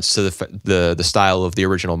reference to the style of the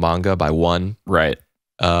original manga by One. Right.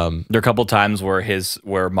 There are a couple times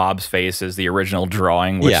where Mob's face is the original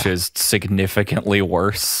drawing, which is significantly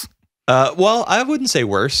worse. Well, I wouldn't say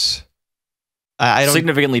worse. I don't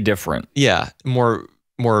significantly different. Yeah, more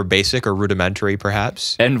basic or rudimentary,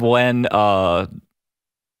 perhaps. And when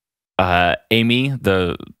Amy,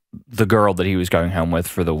 the girl that he was going home with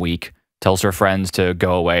for the week, tells her friends to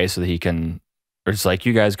go away so that he can, or it's like,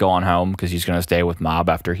 you guys go on home because he's going to stay with Mob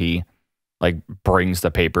after he like brings the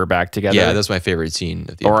paper back together. Yeah, that's my favorite scene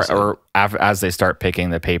of the episode. Or as they start picking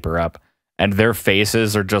the paper up, and their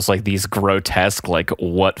faces are just like these grotesque, like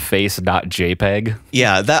what face, not JPEG.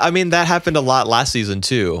 Yeah, that happened a lot last season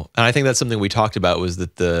too, and I think that's something we talked about, was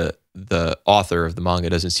that the author of the manga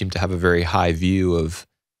doesn't seem to have a very high view of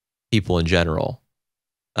people in general,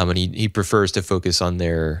 and he prefers to focus on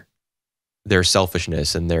their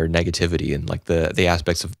selfishness and their negativity and like the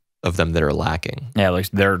aspects of them that are lacking. Yeah, like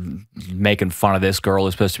they're making fun of this girl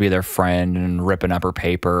who's supposed to be their friend and ripping up her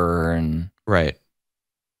paper and right.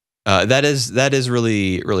 That is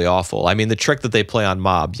really, really awful. I mean, the trick that they play on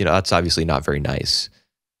Mob, that's obviously not very nice.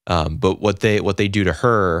 But what they do to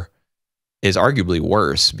her is arguably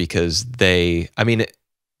worse, because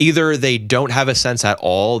either they don't have a sense at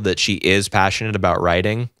all that she is passionate about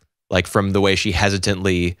writing, like from the way she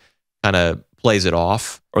hesitantly kind of plays it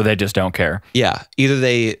off, or they just don't care. Yeah, either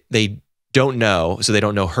they don't know, so they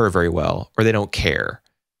don't know her very well, or they don't care.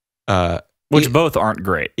 Which both aren't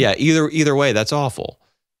great. Yeah, either way, that's awful.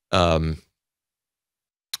 But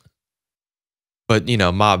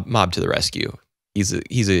Mob to the rescue. He's a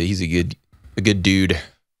good dude.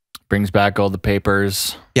 Brings back all the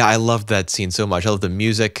papers. Yeah, I loved that scene so much. I love the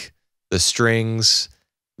music, the strings,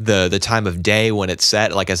 the time of day when it's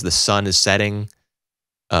set, like as the sun is setting,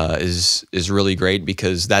 is really great,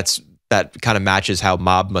 because that kind of matches how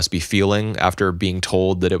Mob must be feeling after being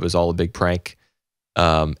told that it was all a big prank.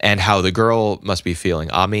 And how the girl must be feeling.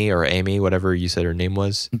 Ami or Amy, whatever you said her name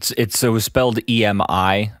was. It was spelled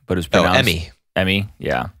E-M-I, but it's pronounced E.M.E. E.M.E,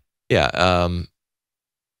 yeah. Yeah.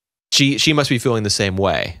 She must be feeling the same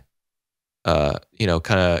way. Kind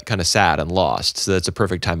of sad and lost. So that's a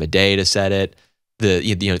perfect time of day to set it.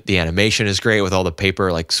 The animation is great with all the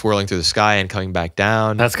paper like swirling through the sky and coming back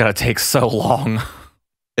down. That's gotta take so long.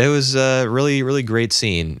 It was a really, really great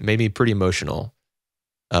scene. Made me pretty emotional.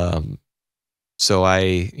 So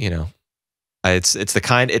it's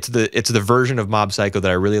the version of Mob Psycho that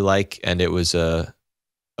I really like, and it was a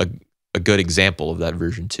good example of that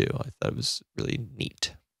version too. I thought it was really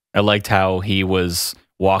neat. I liked how he was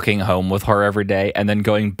walking home with her every day and then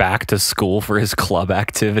going back to school for his club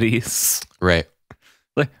activities. Right.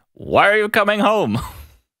 Like, why are you coming home?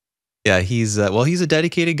 Yeah, he's a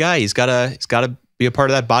dedicated guy. He's gotta be a part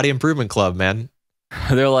of that body improvement club, man.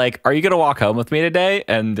 They're like, are you gonna walk home with me today?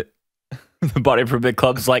 And the body improvement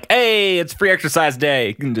club's like, hey, it's free exercise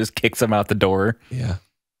day, and just kicks him out the door. Yeah.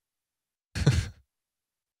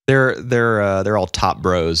 They're all top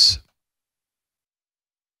bros.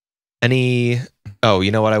 Oh,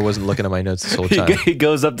 you know what? I wasn't looking at my notes this whole time. He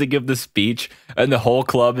goes up to give the speech, and the whole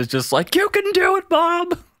club is just like, you can do it,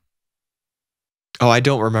 Bob. Oh, I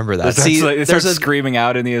don't remember that. They start screaming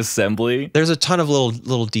out in the assembly. There's a ton of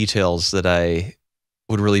little details that I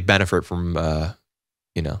would really benefit from,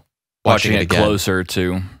 watching it again. Closer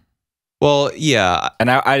to. Well, yeah,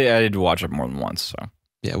 and I did watch it more than once. So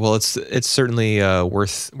yeah, well, it's certainly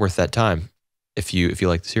worth that time if you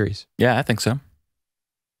like the series. Yeah, I think so.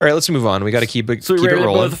 All right, let's move on. We got to keep it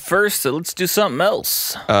rolling. Both first, so let's do something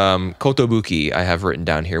else. Kotobuki, I have written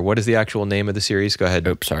down here. What is the actual name of the series? Go ahead.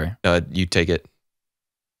 Oops, sorry. You take it.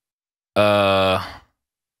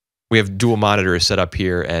 We have dual monitors set up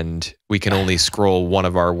here, and we can only scroll one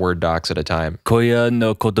of our Word docs at a time. Kouya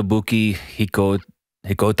no Kotobuki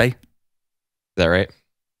Hikoutai. Is that right?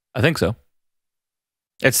 I think so.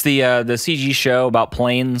 It's the CG show about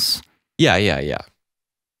planes. Yeah.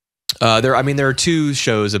 There are two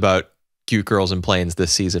shows about cute girls and planes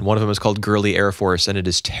this season. One of them is called Girly Air Force, and it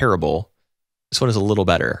is terrible. This one is a little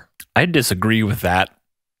better. I disagree with that,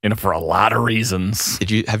 for a lot of reasons.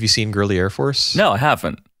 Have you seen Girly Air Force? No, I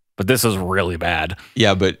haven't. But this is really bad.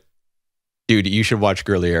 Yeah, but dude, you should watch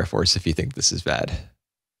Girly Air Force if you think this is bad.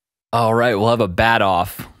 All right, we'll have a bad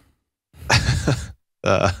off.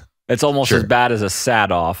 It's almost as bad as a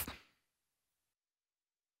sad off.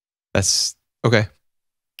 That's okay.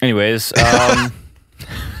 Anyways,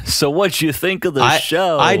 so what'd you think of the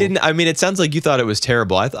show? It sounds like you thought it was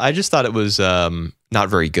terrible. I just thought it was not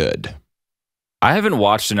very good. I haven't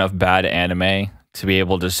watched enough bad anime to be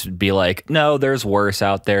able to be like, no, there's worse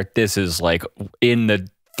out there. This is like in the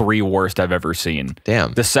 3 worst I've ever seen.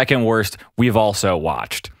 Damn. The second worst we've also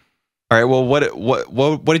watched. All right. Well,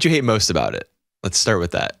 what did you hate most about it? Let's start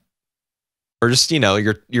with that. Or just,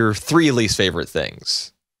 your 3 least favorite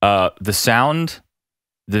things. The sound,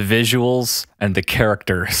 the visuals, and the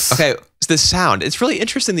characters. Okay, the sound. It's really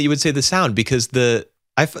interesting that you would say the sound because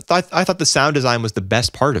I thought the sound design was the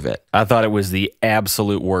best part of it. I thought it was the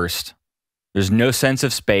absolute worst. There's no sense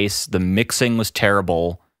of space. The mixing was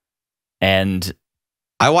terrible. And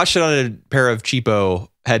I watched it on a pair of cheapo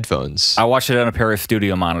headphones. I watched it on a pair of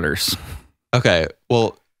studio monitors. Okay,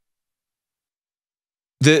 well,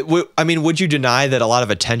 would you deny that a lot of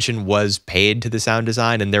attention was paid to the sound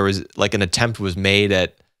design and there was like an attempt was made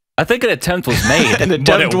at... I think an attempt was made,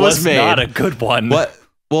 but it was made. Not a good one. What?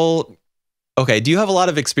 Well, okay, do you have a lot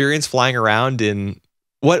of experience flying around in...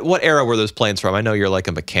 What era were those planes from? I know you're like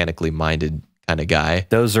a mechanically minded kind of guy.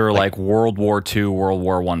 Those are like World War II, World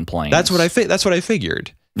War I planes. That's what I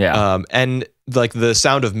figured. Yeah. And like the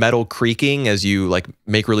sound of metal creaking as you like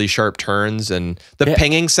make really sharp turns and the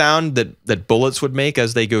pinging sound that bullets would make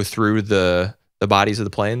as they go through the bodies of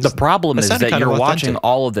the planes. The problem is that you're watching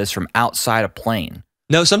all of this from outside a plane.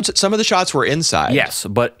 No, some of the shots were inside. Yes,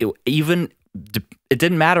 but it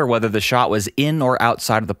didn't matter whether the shot was in or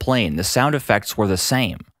outside of the plane. The sound effects were the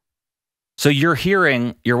same. So you're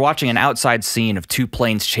watching an outside scene of 2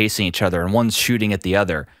 planes chasing each other and one's shooting at the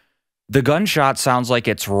other. The gunshot sounds like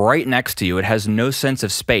it's right next to you. It has no sense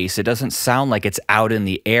of space. It doesn't sound like it's out in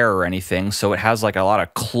the air or anything, so it has like a lot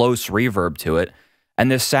of close reverb to it.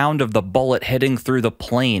 And the sound of the bullet hitting through the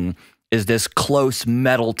plane is this close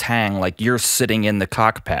metal tang like you're sitting in the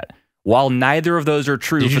cockpit. While neither of those are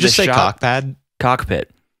true Did you for just the say shot,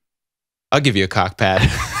 cockpit? I'll give you a cockpad.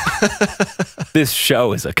 This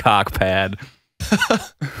show is a cockpad.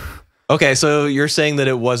 Okay, so you're saying that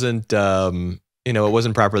it wasn't, it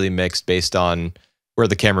wasn't properly mixed based on where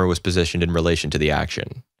the camera was positioned in relation to the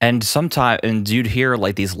action. And you'd hear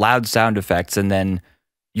like these loud sound effects, and then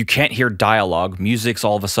you can't hear dialogue. Music's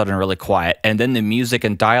all of a sudden really quiet, and then the music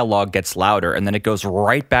and dialogue gets louder, and then it goes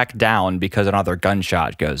right back down because another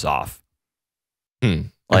gunshot goes off.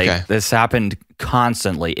 Okay. This happened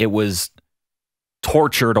constantly. It was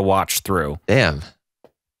torture to watch through. Damn.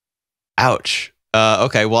 Ouch.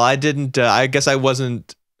 Okay, well, I didn't, I guess I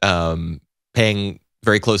wasn't paying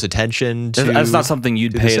very close attention to... That's not something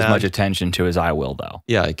you'd pay as much attention to as I will, though.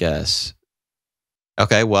 Yeah, I guess.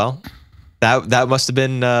 Okay, well, that must have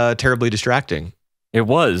been terribly distracting. It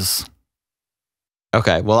was.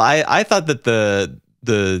 Okay, well, I thought that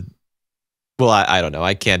Well, I don't know.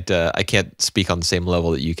 I can't speak on the same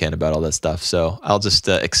level that you can about all that stuff. So I'll just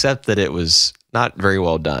accept that it was not very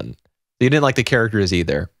well done. You didn't like the characters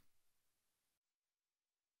either.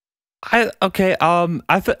 I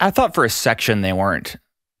thought for a section they weren't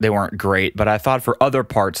great, but I thought for other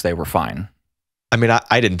parts they were fine. I mean,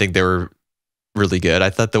 I didn't think they were really good.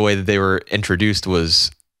 I thought the way that they were introduced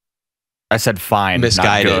was, I said fine,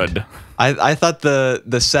 misguided. not good. I thought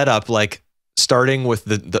the setup, like starting with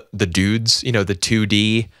the dudes, you know, the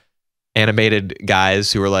 2D animated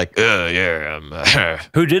guys who were like,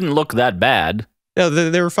 who didn't look that bad. Yeah,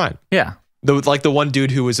 they were fine. Yeah. The one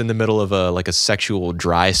dude who was in the middle of a sexual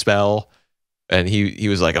dry spell, and he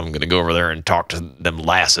was like, I'm gonna go over there and talk to them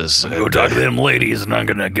lasses. Go talk to them ladies, and I'm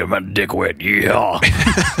gonna get my dick wet. Yeah.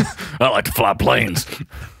 I like to fly planes.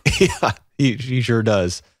 Yeah, he sure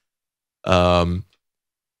does.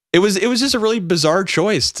 It was just a really bizarre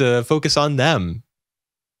choice to focus on them,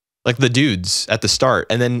 like the dudes at the start,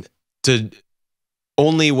 and then to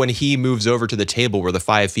only when he moves over to the table where the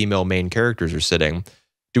 5 female main characters are sitting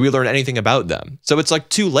do we learn anything about them. So it's like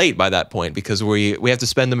too late by that point because we have to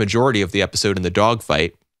spend the majority of the episode in the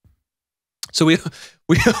dogfight. So we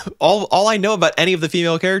all I know about any of the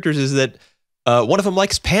female characters is that one of them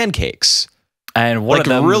likes pancakes. And one like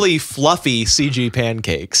of them, really fluffy CG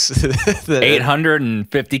pancakes.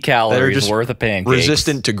 850 calories worth of pancakes.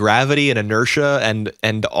 Resistant to gravity and inertia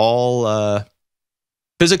and all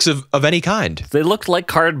physics of any kind. They looked like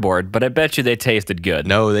cardboard, but I bet you they tasted good.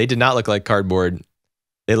 No, they did not look like cardboard.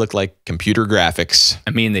 They looked like computer graphics.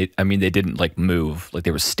 I mean they didn't like move, like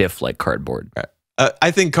they were stiff like cardboard. Right.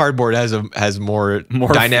 I think cardboard has more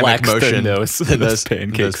dynamic motion than those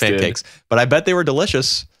pancakes. But I bet they were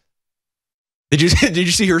delicious. Did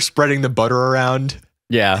you see her spreading the butter around?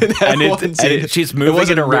 Yeah, and she's moving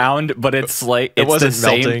it around, but it's like it's wasn't the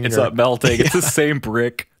same. melting It's not melting. It's the same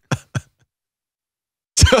brick.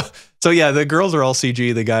 So yeah, the girls are all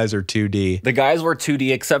CG. The guys are 2D. The guys were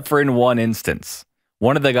 2D except for in one instance.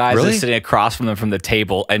 One of the guys is sitting across from them from the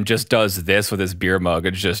table and just does this with his beer mug.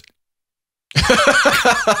 It's just,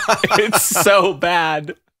 it's so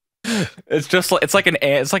bad. It's just it's like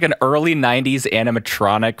an early 90s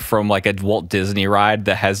animatronic from like a Walt Disney ride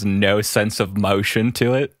that has no sense of motion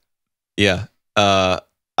to it. Yeah. I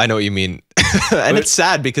know what you mean. And it's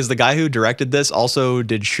sad because the guy who directed this also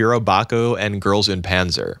did Shirobako and Girls in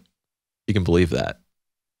Panzer. You can believe that.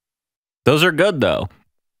 Those are good though.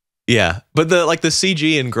 Yeah, but the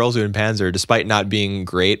CG in Girls in Panzer, despite not being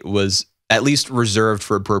great, was at least reserved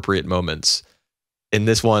for appropriate moments. In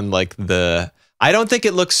this one, like I don't think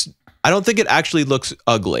it actually looks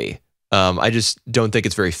ugly. I just don't think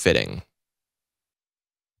it's very fitting.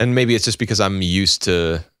 And maybe it's just because I'm used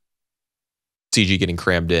to CG getting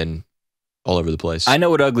crammed in all over the place. I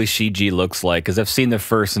know what ugly CG looks like because I've seen the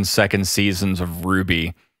first and second seasons of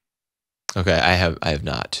Ruby. Okay, I have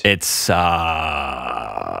not. It's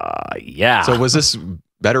yeah. So was this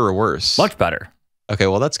better or worse? Much better. Okay,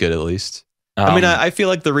 well that's good at least. I mean, I feel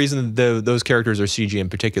like the reason those characters are CG in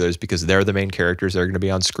particular is because they're the main characters. They're going to be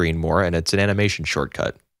on screen more, and it's an animation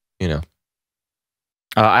shortcut. You know.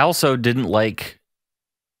 I also didn't like.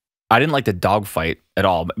 I didn't like the dogfight at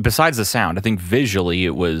all. Besides the sound, I think visually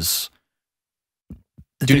it was.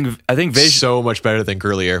 Dude, I think so much better than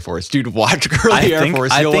Girly Air Force. Dude, watch Girly Air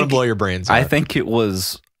Force. You'll want to blow your brains out. I think it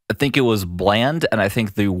was bland, and I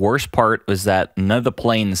think the worst part was that none of the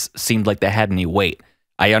planes seemed like they had any weight.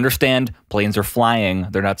 I understand planes are flying;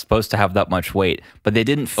 they're not supposed to have that much weight, but they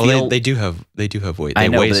didn't feel. Oh, they do have weight. They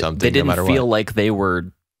weigh something. They didn't no matter feel what. like they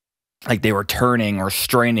were turning or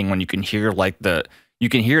straining when you can hear the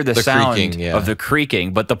sound creaking, of the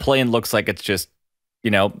creaking, but the plane looks like it's just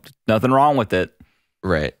nothing wrong with it.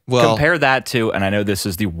 Right. Well, compare that to, and I know this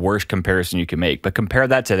is the worst comparison you can make, but compare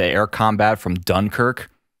that to the air combat from Dunkirk,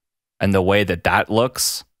 and the way that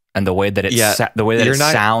looks, and the way that it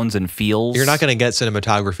sounds and feels. You're not going to get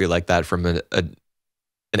cinematography like that from an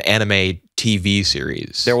anime TV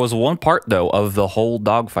series. There was one part though of the whole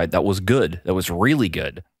dogfight that was good, that was really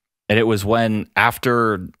good, and it was when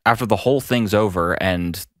after the whole thing's over,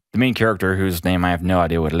 and the main character, whose name I have no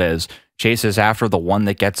idea what it is, chases after the one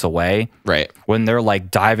that gets away. Right. When they're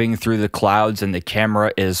like diving through the clouds and the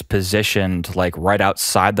camera is positioned like right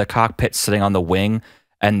outside the cockpit, sitting on the wing,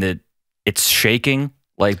 and it's shaking.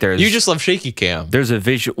 Like you just love shaky cam. There's a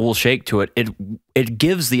visual shake to it. It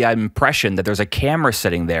gives the impression that there's a camera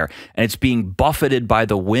sitting there and it's being buffeted by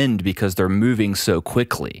the wind because they're moving so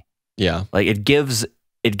quickly. Yeah. Like it gives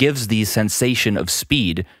the sensation of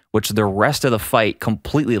speed, which the rest of the fight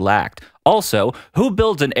completely lacked. Also, who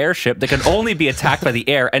builds an airship that can only be attacked by the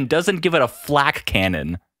air and doesn't give it a flak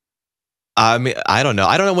cannon? I mean, I don't know.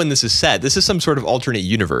 I don't know when this is set. This is some sort of alternate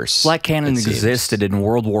universe. Black Cannon existed in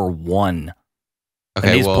World War I. Okay,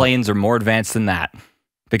 and these planes are more advanced than that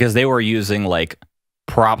because they were using like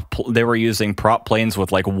prop planes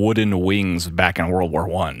with like wooden wings back in World War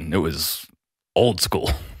I. It was old school.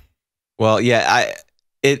 Well, yeah,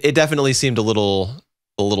 it definitely seemed a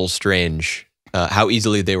little strange how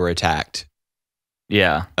easily they were attacked.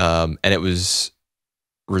 Yeah. And it was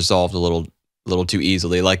resolved a little too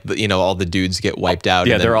easily. Like, all the dudes get wiped out.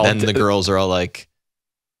 Yeah, and then the girls are all like,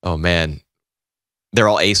 oh man, they're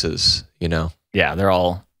all aces, Yeah, they're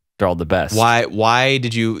all the best. Why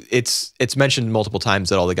did you, it's mentioned multiple times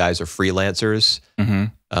that all the guys are freelancers.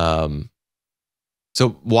 Mm-hmm. So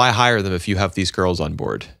why hire them if you have these girls on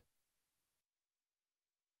board?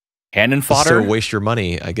 Cannon fodder? So waste your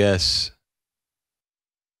money, I guess.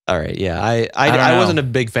 All right, yeah. I wasn't a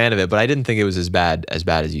big fan of it, but I didn't think it was as bad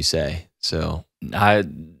as you say. So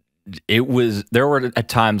there were at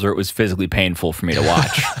times where it was physically painful for me to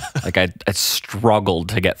watch. Like I struggled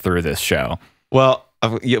to get through this show. Well,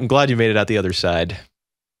 I'm glad you made it out the other side.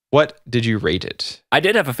 What did you rate it? I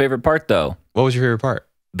did have a favorite part though. What was your favorite part?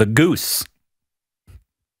 The goose.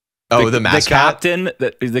 Oh, the mascot?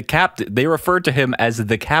 The captain. They referred to him as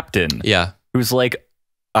the captain. Yeah. Who's like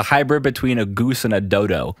a hybrid between a goose and a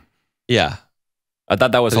dodo. Yeah. I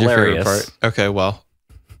thought that was hilarious. Okay, well,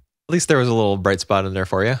 at least there was a little bright spot in there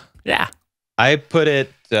for you. Yeah. I put it,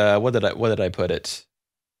 what did I put it?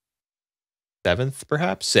 7th,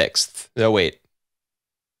 perhaps? 6th. No, wait.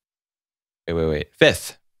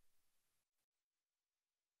 5th.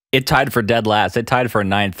 It tied for dead last. It tied for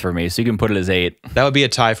 9th for me, so you can put it as 8. That would be a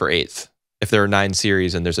tie for 8th. If there are 9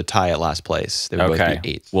 series and there's a tie at last place, they would both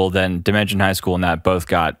be 8th. Well, then Dimension High School and that both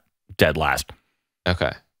got dead last.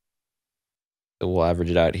 Okay. So we'll average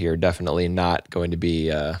it out here. Definitely not going to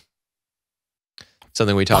be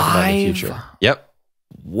something we talk about in the future. Yep.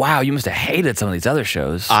 Wow, you must have hated some of these other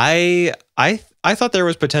shows. I thought there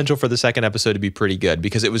was potential for the second episode to be pretty good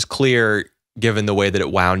because it was clear, given the way that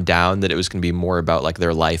it wound down, that it was going to be more about like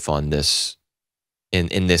their life on this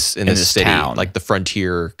in this city, town. like the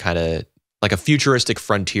frontier, kind of like a futuristic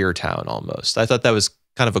frontier town almost. I thought that was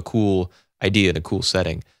kind of a cool idea and a cool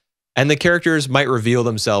setting. And the characters might reveal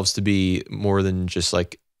themselves to be more than just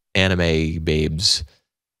like anime babes.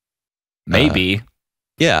 Maybe.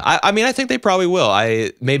 Yeah, I mean, I think they probably will.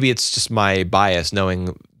 Maybe it's just my bias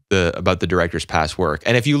knowing about the director's past work.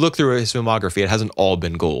 And if you look through his filmography, it hasn't all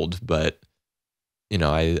been gold, but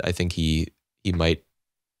I think he might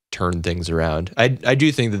turn things around. I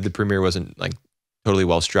do think that the premiere wasn't like totally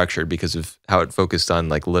well structured because of how it focused on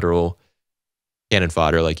like literal cannon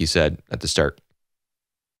fodder, like you said at the start.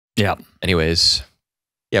 Yeah. Anyways,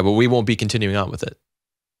 yeah, but we won't be continuing on with it.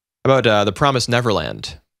 How about The Promised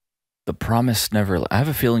Neverland? The Promised Neverland. I have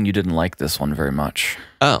a feeling you didn't like this one very much.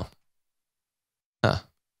 Oh. Huh.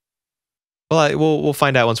 Well, we'll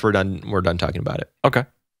find out once we're done talking about it. Okay.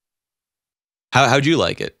 How'd you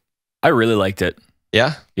like it? I really liked it.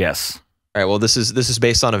 Yeah? Yes. All right, well, this is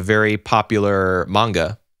based on a very popular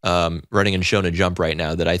manga running in Shonen Jump right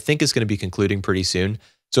now that I think is going to be concluding pretty soon.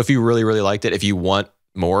 So if you really, really liked it, if you want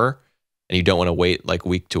more and you don't want to wait like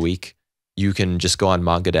week to week, you can just go on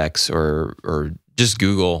Mangadex or just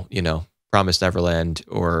Google, Promised Neverland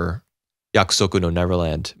or Yakusoku no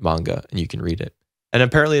Neverland manga, and you can read it. And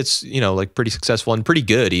apparently it's, like pretty successful and pretty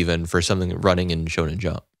good even for something running in Shonen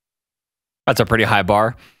Jump. That's a pretty high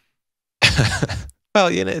bar. Well,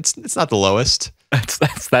 it's not the lowest.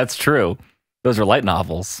 That's true. Those are light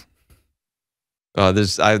novels.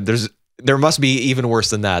 There must be even worse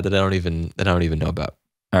than that I don't even know about.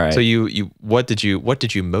 All right. So what did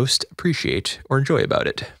you most appreciate or enjoy about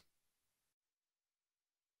it?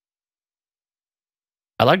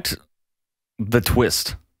 I liked the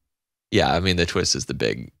twist. Yeah, I mean the twist is the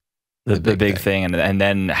big big thing, and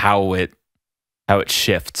then how it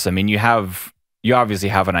shifts. I mean, you obviously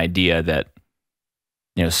have an idea that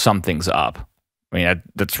something's up. I mean,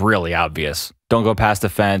 that's really obvious. Don't go past the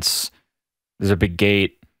fence. There's a big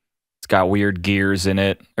gate. It's got weird gears in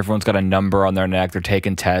it. Everyone's got a number on their neck. They're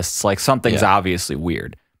taking tests. Like something's obviously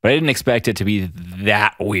weird. But I didn't expect it to be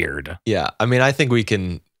that weird. Yeah, I mean, I think we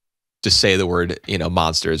can just say the word,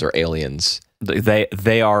 monsters or aliens.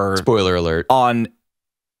 They are, spoiler alert, on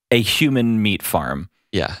a human meat farm.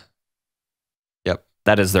 Yeah. Yep.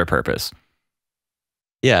 That is their purpose.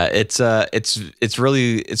 Yeah, it's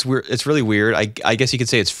really weird. It's really weird. I guess you could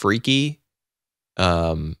say it's freaky.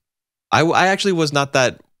 I actually was not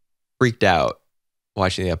that freaked out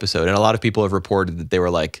watching the episode, and a lot of people have reported that they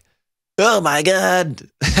were like, "Oh my god,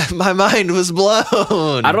 my mind was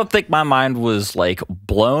blown." I don't think my mind was like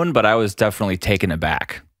blown, but I was definitely taken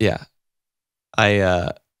aback. Yeah,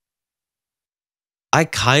 I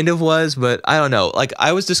kind of was, but I don't know. Like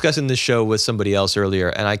I was discussing this show with somebody else earlier,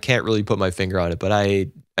 and I can't really put my finger on it, but I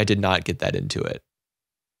did not get that into it.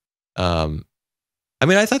 I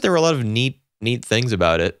mean, I thought there were a lot of neat things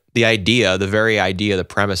about it. The idea, the very idea, the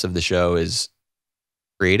premise of the show is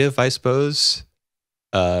creative, I suppose.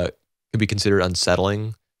 Could be considered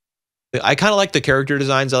unsettling. I kind of like the character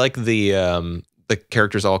designs. I like the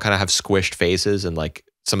characters all kind of have squished faces, and like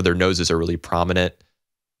some of their noses are really prominent.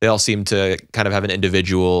 They all seem to kind of have an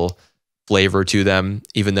individual flavor to them,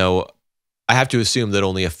 even though I have to assume that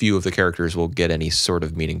only a few of the characters will get any sort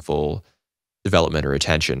of meaningful development or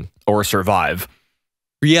attention. Or survive.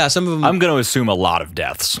 Yeah, some of them. I'm going to assume a lot of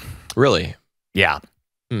deaths. Really? Yeah.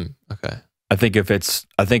 Okay. I think if it's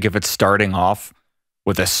starting off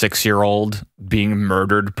with a 6-year-old being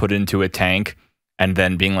murdered, put into a tank, and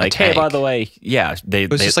then being like, hey, by the way, yeah,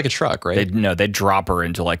 it was just like a truck, right? They drop her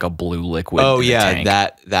into like a blue liquid. Oh yeah,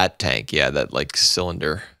 tank. that tank, yeah, that like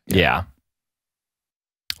cylinder. Yeah.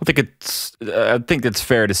 I think it's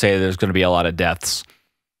fair to say there's going to be a lot of deaths.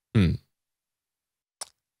 I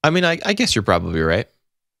mean, I guess you're probably right.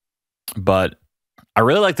 But I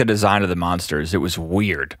really like the design of the monsters. It was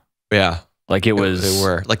weird. Yeah. Like it was. They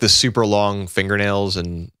were like the super long fingernails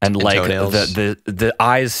and like toenails. the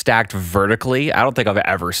eyes stacked vertically. I don't think I've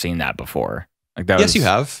ever seen that before. Like that. Yes, you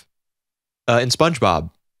have. In SpongeBob.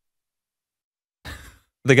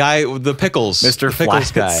 The guy with the pickles. Mr.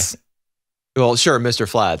 Pickles Flats. guy. Well, sure, Mr.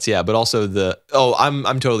 Flats, yeah, but also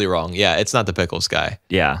I'm totally wrong. Yeah, it's not the pickles guy.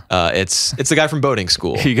 Yeah. It's the guy from boating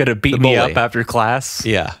school. You gonna beat me up after class?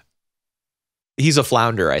 Yeah. He's a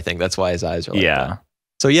flounder, I think. That's why his eyes are like that.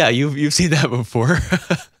 So yeah, you've seen that before.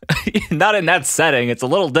 Not in that setting. It's a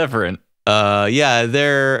little different. Yeah,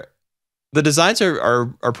 the designs are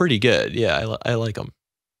pretty good. Yeah, I like them.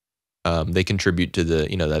 They contribute to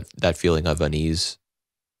the that feeling of unease.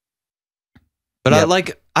 But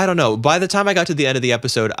yep. I don't know. By the time I got to the end of the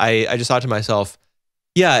episode, I just thought to myself,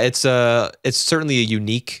 yeah, it's certainly a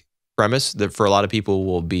unique premise that for a lot of people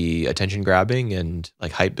will be attention grabbing and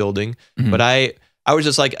like hype building. Mm-hmm. But I was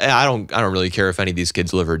just like, I don't really care if any of these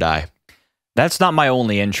kids live or die. That's not my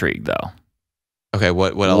only intrigue though. Okay,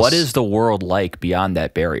 what else? What is the world like beyond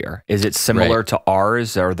that barrier? Is it similar to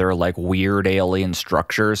ours? Are there like weird alien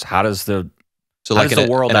structures? How does the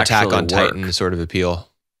world an Attack on work? Titan sort of appeal?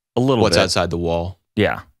 A little What's bit. outside the wall?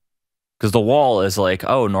 Yeah. Because the wall is like,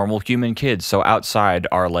 oh, normal human kids. So outside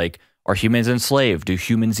are humans enslaved? Do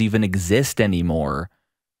humans even exist anymore?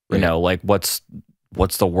 Right. You know, like what's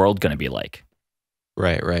the world going to be like?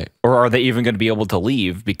 Right. Or are they even going to be able to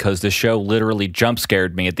leave? Because the show literally jump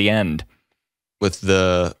scared me at the end. With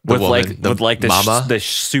the woman, the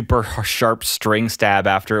super sharp string stab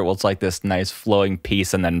after it was like this nice flowing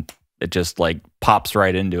piece, and then it just like pops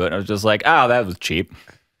right into it. And I was just like, oh, that was cheap.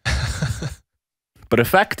 But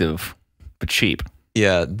effective, but cheap.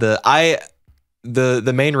 Yeah,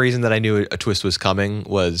 the main reason that I knew a twist was coming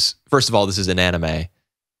was, first of all, this is an anime.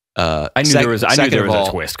 I knew there was a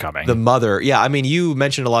twist coming. The mother, yeah, I mean, you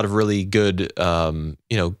mentioned a lot of really good,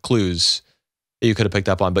 clues that you could have picked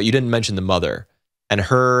up on, but you didn't mention the mother and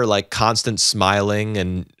her like constant smiling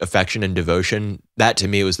and affection and devotion. That to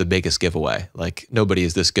me was the biggest giveaway. Like nobody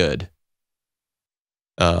is this good.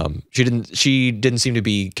 She didn't seem to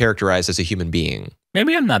be characterized as a human being.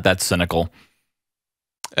 Maybe I'm not that cynical.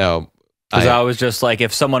 Oh, because I was just like,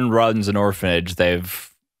 if someone runs an orphanage, they're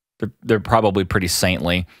probably pretty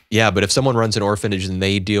saintly. Yeah, but if someone runs an orphanage and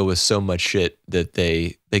they deal with so much shit that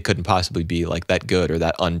they couldn't possibly be like that good or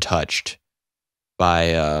that untouched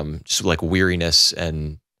by just like weariness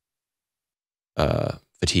and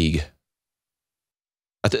fatigue.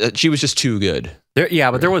 She was just too good.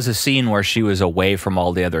 But there was a scene where she was away from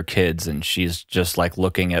all the other kids and she's just like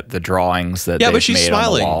looking at the drawings that they've she's made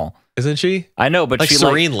smiling on the wall. Isn't she? I know, but like she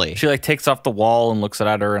serenely. She like takes off the wall and looks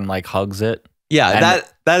at her and like hugs it. Yeah, and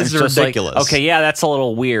that is ridiculous. Like, okay, yeah, that's a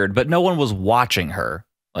little weird, but no one was watching her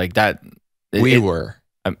like that. We were.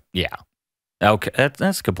 Yeah. Okay,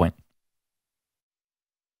 that's a good point.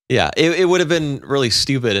 Yeah, it would have been really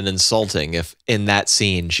stupid and insulting if in that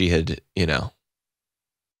scene she had,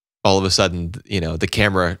 all of a sudden, the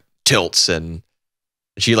camera tilts and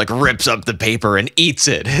she like rips up the paper and eats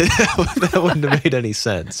it. That wouldn't have made any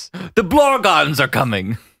sense. The Blorgons are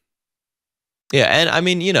coming. Yeah, and I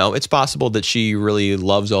mean, it's possible that she really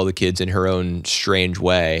loves all the kids in her own strange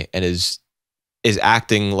way and is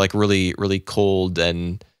acting like really, really cold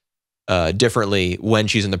and differently when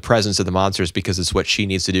she's in the presence of the monsters because it's what she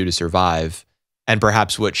needs to do to survive, and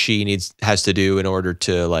perhaps what she has to do in order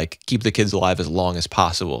to like keep the kids alive as long as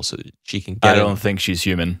possible so that she can get. I don't think she's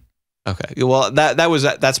human. Okay. Well,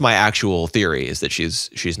 that's my actual theory, is that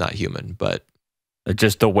she's not human, but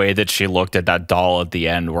Just the way that she looked at that doll at the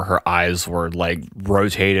end, where her eyes were like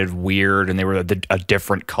rotated weird and they were a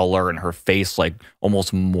different color, and her face like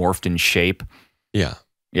almost morphed in shape. yeah.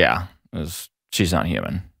 Yeah, she's not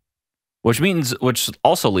human. Which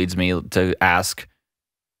also leads me to ask,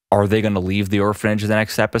 are they going to leave the orphanage in the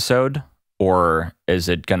next episode, or is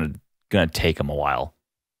it going to take them a while?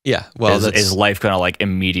 Yeah. Well, is life going to like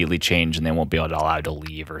immediately change and they won't be allowed to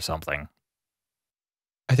leave or something?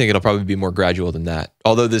 I think it'll probably be more gradual than that.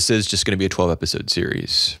 Although this is just going to be a 12-episode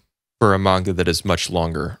series for a manga that is much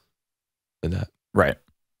longer than that. Right.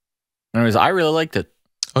 Anyways, I really liked it.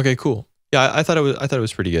 Okay, cool. Yeah, I thought it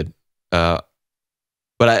was pretty good. But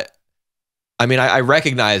I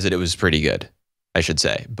recognize that it was pretty good, I should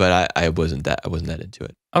say, but I wasn't that into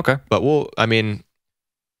it. Okay. But we'll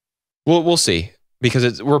see,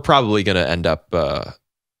 because we're probably going to end up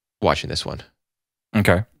watching this one.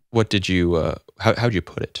 Okay. What did you how'd you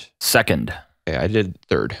put it? Second. Okay, I did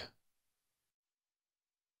third.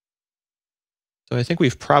 So I think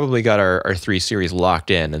we've probably got our 3 series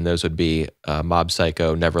locked in, and those would be Mob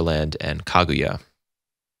Psycho, Neverland, and Kaguya.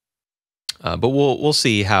 But we'll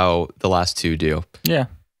see how the last 2 do. Yeah.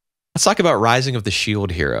 Let's talk about Rising of the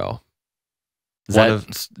Shield Hero. Is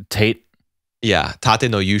that Tate? Yeah,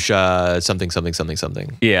 Tate no Yusha something.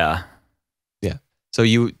 Yeah. Yeah. So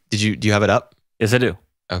do you have it up? Yes, I do.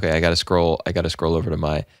 Okay, I gotta scroll over to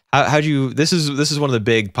my. How'd you? This is one of the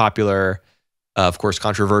big, popular, of course,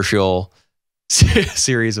 controversial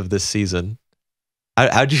series of this season.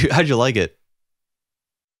 How'd you like it?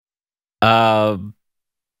 The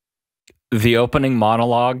opening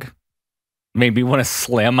monologue made me want to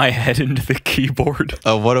slam my head into the keyboard.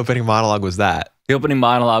 What opening monologue was that? The opening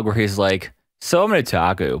monologue where he's like, "So I'm an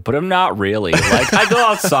otaku, but I'm not really. Like, I go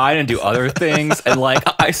outside and do other things, and like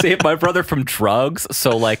I save my brother from drugs,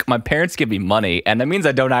 so like my parents give me money, and that means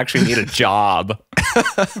I don't actually need a job."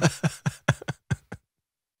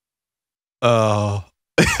 Oh,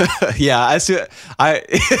 yeah. As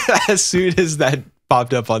soon as that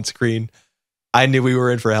popped up on screen, I knew we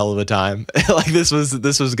were in for a hell of a time. Like this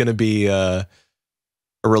was going to be a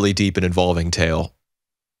really deep and involving tale.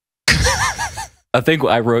 I think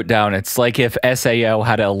I wrote down, it's like if SAO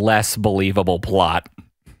had a less believable plot.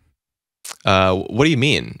 What do you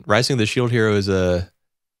mean? Rising of the Shield Hero is a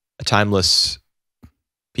timeless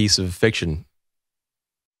piece of fiction.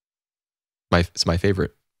 It's my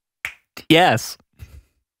favorite. Yes.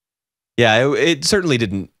 Yeah, it certainly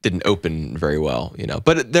didn't open very well,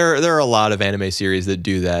 But there are a lot of anime series that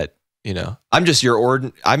do that, I'm just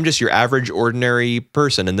your average ordinary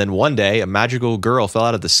person, and then one day a magical girl fell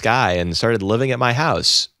out of the sky and started living at my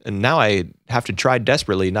house, and now I have to try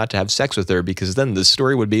desperately not to have sex with her, because then the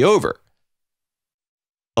story would be over.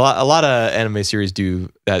 A lot of anime series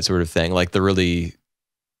do that sort of thing, like the really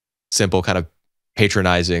simple kind of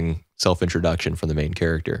patronizing self-introduction from the main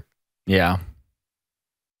character. Yeah.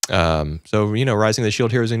 So Rising of the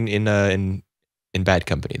Shield Hero is in bad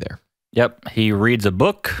company there. Yep, he reads a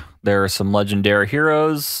book. There are some legendary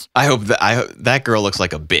heroes. I hope that girl looks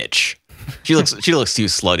like a bitch. She looks too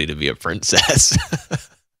slutty to be a princess.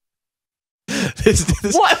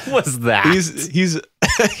 What was that?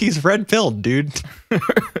 He's red pilled, dude.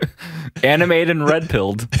 Animated and red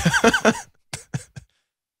pilled.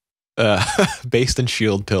 Based and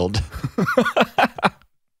shield pilled.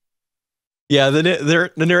 Yeah,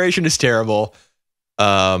 the narration is terrible.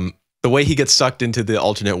 The way he gets sucked into the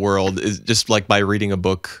alternate world is just like by reading a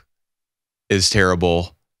book is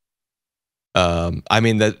terrible.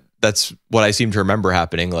 That's what I seem to remember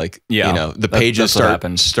happening. Like, the pages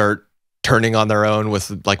start turning on their own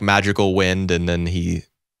with like magical wind, and then he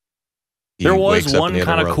there was one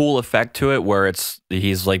kind of cool effect to it where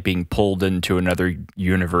he's like being pulled into another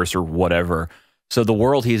universe or whatever. So the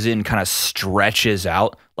world he's in kind of stretches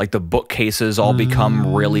out, like the bookcases all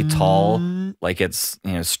become really tall, like it's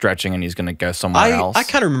stretching, and he's going to go somewhere else. I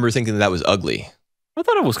kind of remember thinking that was ugly. I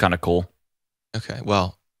thought it was kind of cool. Okay,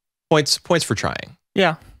 well, points for trying.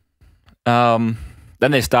 Yeah. Then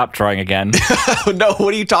they stopped trying again. No,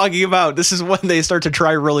 what are you talking about? This is when they start to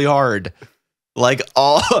try really hard. Like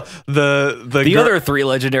all the other 3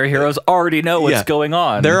 legendary heroes already know what's going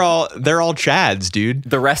on. They're all chads, dude.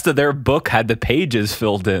 The rest of their book had the pages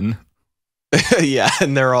filled in. Yeah,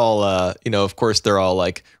 and they're all of course they're all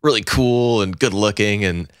like really cool and good looking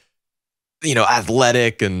and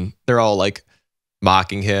athletic, and they're all like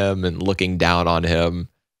mocking him and looking down on him.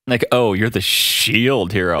 Like, "Oh, you're the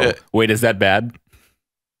shield hero." Wait, is that bad?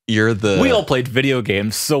 We all played video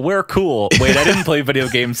games, so we're cool. Wait, I didn't play video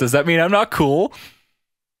games. Does that mean I'm not cool?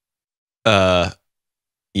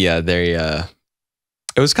 Yeah, they.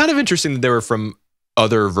 It was kind of interesting that they were from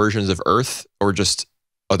other versions of Earth or just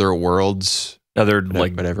other worlds, Other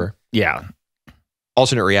like whatever, yeah,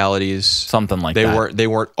 alternate realities, something like they that. They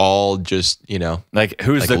weren't all just like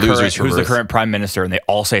who's like the current prime minister, and they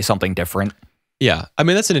all say something different. Yeah, I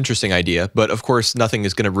mean that's an interesting idea, but of course nothing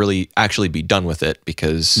is going to really actually be done with it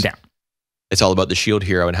because it's all about the shield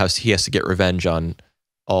hero and how he has to get revenge on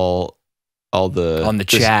all the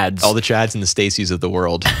Chads and the Stacys of the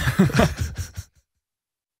world.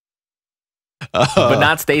 But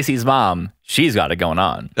not Stacy's mom. She's got it going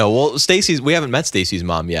on. No, well, we haven't met Stacy's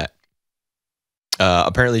mom yet.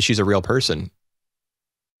 Apparently she's a real person.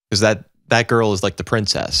 Because that girl is like the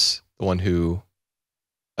princess, the one who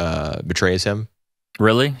betrays him.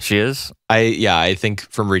 Really? She is? I think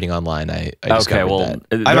from reading online, I discovered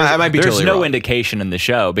that. I might be there's totally no wrong. indication in the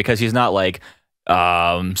show because he's not like,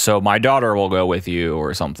 so my daughter will go with you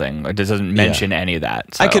or something. It doesn't mention any of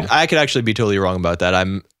that. So. I could actually be totally wrong about that.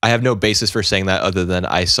 I have no basis for saying that other than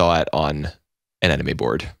I saw it on an anime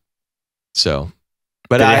board. So,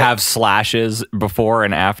 but did it have slashes before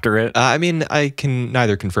and after it? I mean, I can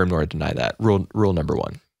neither confirm nor deny that. Rule number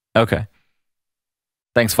 1. Okay.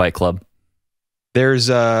 Thanks, Fight Club. There's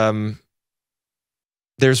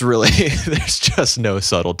really there's just no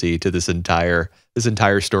subtlety to this entire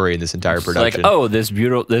story and this entire production. Like, oh, this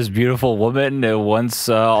beautiful woman who wants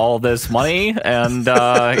all this money, and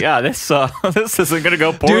this isn't gonna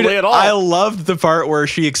go poorly at all. I loved the part where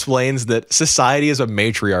she explains that society is a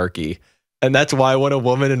matriarchy, and that's why when a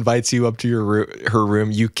woman invites you up to her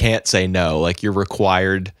room, you can't say no. Like you're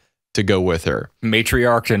required to go with her.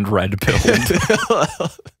 Matriarched and red pilled.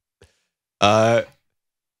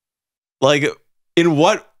 Like in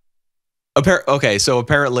what? Okay, so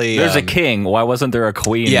apparently there's a king. Why wasn't there a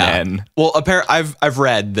queen? Yeah. Then? Well, I've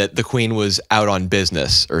read that the queen was out on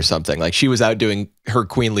business or something. Like she was out doing her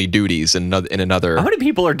queenly duties in another. How many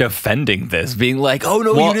people are defending this, being like, "Oh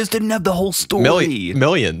no, you just didn't have the whole story."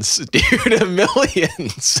 Millions, dude,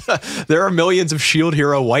 millions. There are millions of Shield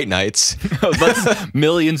Hero White Knights. But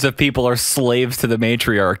millions of people are slaves to the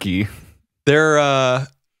matriarchy. They're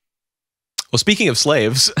well, speaking of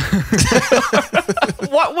slaves.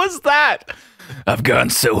 What was that? I've gone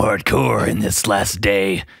so hardcore in this last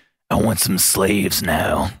day. I want some slaves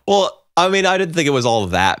now. Well, I mean, I didn't think it was all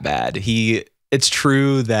that bad. It's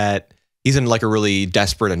true that he's in like a really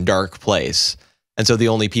desperate and dark place. And so the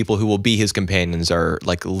only people who will be his companions are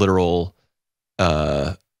like literal,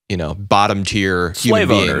 bottom tier human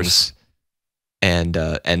beings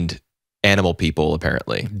and animal people,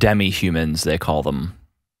 apparently. Demi-humans, they call them.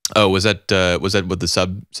 Oh, was that what the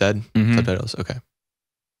sub said? Mm-hmm. Subtitles? Okay.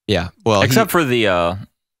 Yeah. Well, except for the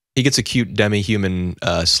he gets a cute demi-human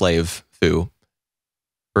slave foo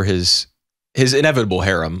for his inevitable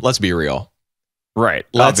harem. Let's be real. Right.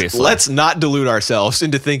 Obviously. Let's not delude ourselves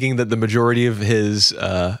into thinking that the majority of his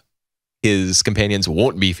companions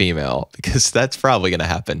won't be female, because that's probably going to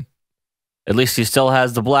happen. At least he still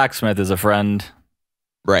has the blacksmith as a friend.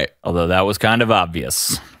 Right. Although that was kind of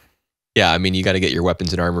obvious. Yeah, I mean, you got to get your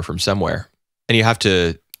weapons and armor from somewhere. And you have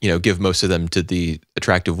to, give most of them to the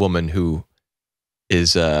attractive woman who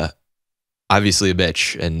is obviously a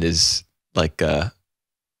bitch and is like, going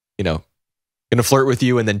to flirt with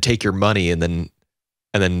you and then take your money and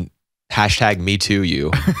then hashtag me too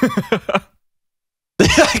you.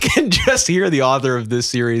 I can just hear the author of this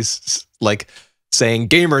series like saying,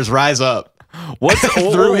 "Gamers, rise up."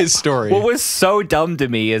 Through his story. What was so dumb to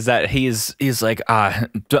me is that he's like,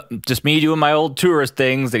 just me doing my old tourist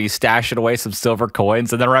things, and he's stashing away some silver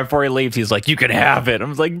coins, and then right before he leaves, he's like, "You can have it." I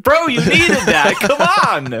was like, "Bro, you needed that. Come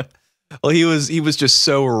on." Well, he was just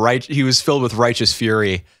so right. He was filled with righteous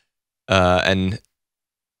fury, and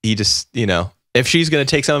he just, if she's gonna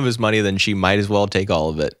take some of his money, then she might as well take all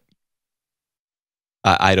of it.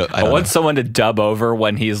 I want someone to dub over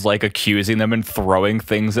when he's like accusing them and throwing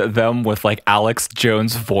things at them with like Alex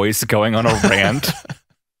Jones' voice going on a rant.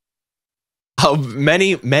 Oh,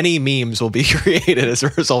 many memes will be created as a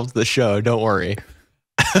result of the show. Don't worry,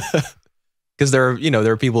 because there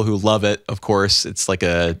are people who love it. Of course, it's like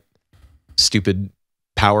a stupid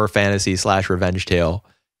power fantasy / revenge tale,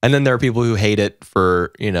 and then there are people who hate it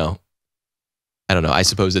for I don't know. I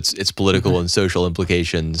suppose it's political and social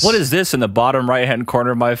implications. What is this in the bottom right-hand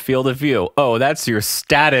corner of my field of view? Oh, that's your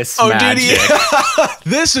status magic. Dude, yeah.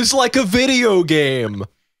 This is like a video game.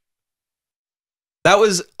 That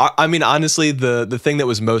was, I mean, honestly, the thing that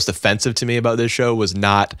was most offensive to me about this show was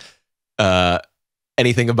not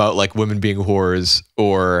anything about like women being whores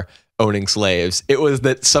or owning slaves. It was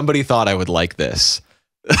that somebody thought I would like this.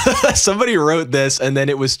 Somebody wrote this, and then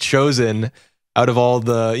it was chosen out of all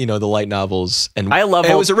the the light novels. And I love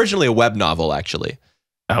it was originally a web novel, actually.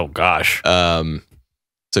 Oh gosh.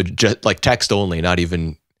 So just like text only, not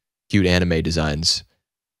even cute anime designs.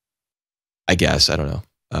 I guess I don't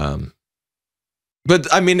know.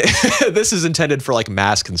 But I mean, this is intended for like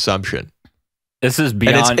mass consumption. This is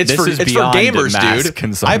beyond. It's for gamers, dude.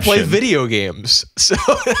 Consumption. I play video games, so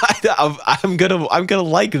I'm gonna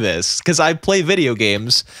like this because I play video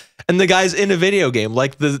games, and the guy's in a video game.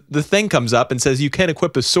 Like the thing comes up and says you can't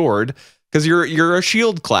equip a sword because you're a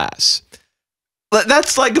shield class.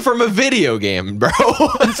 That's like from a video game, bro.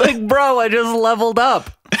 It's like, bro, I just leveled up.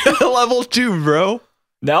 Level 2, bro.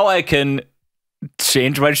 Now I can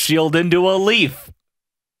change my shield into a leaf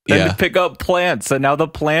and pick up plants, and now the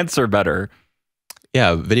plants are better.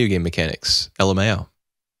 Yeah, video game mechanics. LMAO.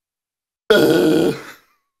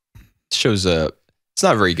 Shows it's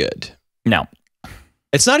not very good. No.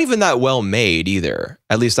 It's not even that well made either.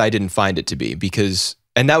 At least I didn't find it to be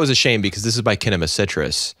and that was a shame because this is by Kinema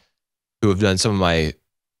Citrus, who have done some of my,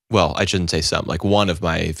 well, I shouldn't say some, like one of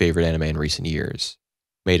my favorite anime in recent years,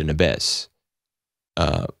 Made in Abyss.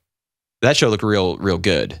 That show looked real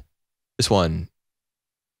good. This one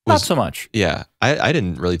not so much. Yeah, I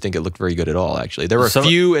didn't really think it looked very good at all, actually. There were a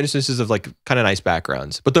few instances of like kind of nice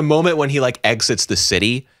backgrounds, but the moment when he like exits the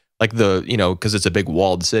city, like because it's a big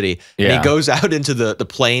walled city, and he goes out into the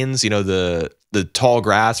plains, the tall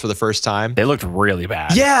grass for the first time. They looked really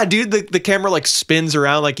bad. Yeah, dude, the camera like spins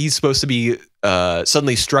around like he's supposed to be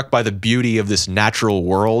suddenly struck by the beauty of this natural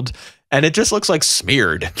world. And it just looks like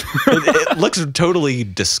smeared. It looks totally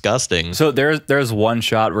disgusting. So there's one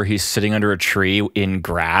shot where he's sitting under a tree in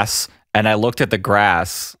grass, and I looked at the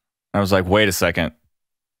grass. And I was like, wait a second.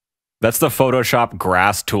 That's the Photoshop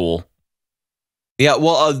grass tool. Yeah,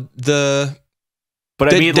 well,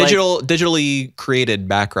 but I mean, digitally created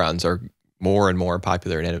backgrounds are more and more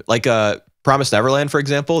popular in anime. Like Promised Neverland, for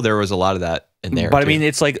example, there was a lot of that in there. But too. I mean,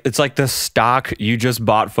 it's like the stock you just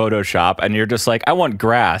bought Photoshop, and you're just like, I want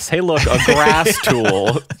grass. Hey, look, a grass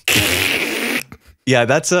tool. Yeah,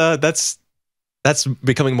 that's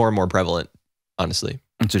becoming more and more prevalent, honestly.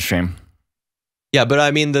 It's a shame. Yeah, but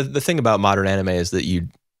I mean, the thing about modern anime is that you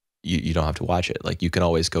don't have to watch it. Like you can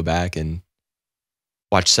always go back and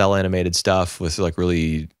watch cell animated stuff with like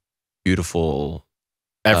really beautiful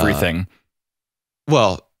everything.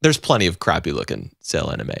 Well, there's plenty of crappy looking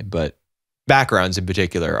cell anime, but backgrounds in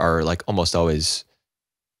particular are like almost always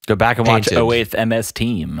go back and painted. Watch 08th MS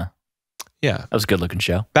Team. Yeah, that was a good looking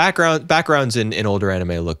show. Backgrounds in older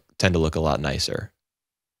anime tend to look a lot nicer.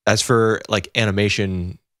 As for like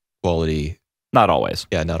animation quality, not always.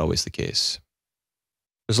 Yeah, not always the case.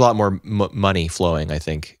 There's a lot more money flowing, I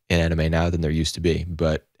think, in anime now than there used to be,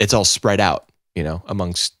 but it's all spread out,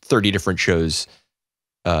 amongst 30 different shows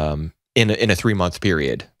in a 3-month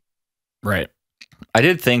period. Right. I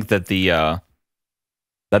did think that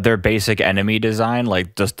that their basic enemy design,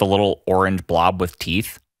 like just the little orange blob with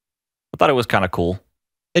teeth, I thought it was kind of cool.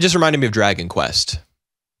 It just reminded me of Dragon Quest,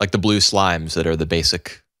 like the blue slimes that are the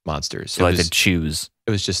basic monsters. So like the chews.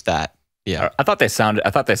 It was just that. Yeah. I thought they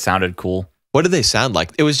sounded cool. What did they sound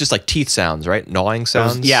like? It was just like teeth sounds, right? Gnawing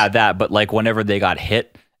sounds? But like whenever they got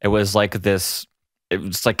hit, it was like this, it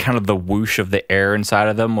was like kind of the whoosh of the air inside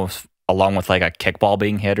of them along with like a kickball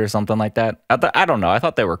being hit or something like that. I don't know. I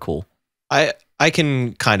thought they were cool. I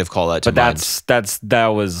can kind of call that to mind. But that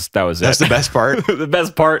was it. That's the best part? The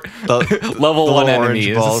best part. Level the 1 enemies.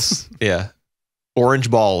 Orange balls. Yeah.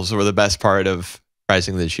 Orange balls were the best part of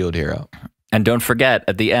Rising the Shield Hero. And don't forget,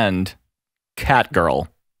 at the end, Cat Girl.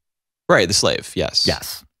 Right, the slave, yes.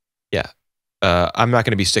 Yes. Yeah. I'm not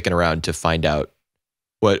going to be sticking around to find out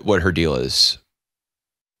what her deal is.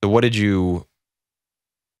 So what did you...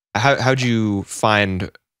 How'd you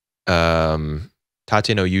find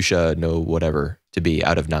Tate no Yusha no whatever to be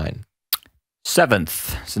out of 9?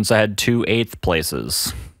 7th, since I had 2 8th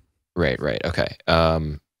places. Right, okay.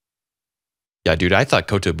 Yeah, dude, I thought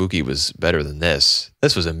Kotobuki was better than this.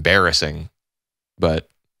 This was embarrassing, but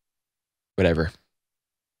whatever.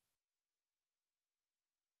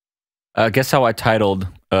 Guess how I titled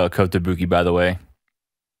Kotobuki, by the way?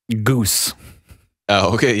 Goose.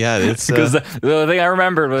 Oh, okay, yeah. It's because the thing I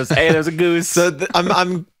remembered was, hey, there's a goose. So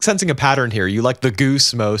I'm sensing a pattern here. You like the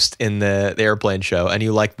goose most in the airplane show, and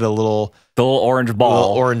you like the little orange ball,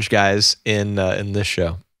 little orange guys in this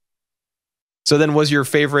show. So then, was your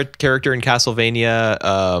favorite character in Castlevania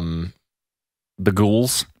the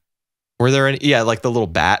ghouls? Were there any? Yeah, like the little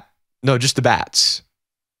bat. No, just the bats.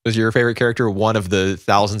 Was your favorite character one of the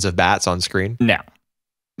thousands of bats on screen? No,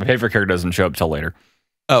 my favorite character doesn't show up till later.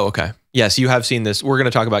 Oh, okay. Yes, you have seen this. We're going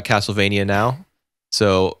to talk about Castlevania now.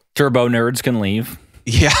 So Turbo nerds can leave.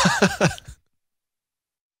 Yeah.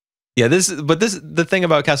 Yeah, the thing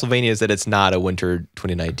about Castlevania is that it's not a winter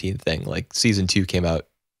 2019 thing. Like season 2 came out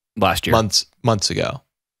last year, months ago,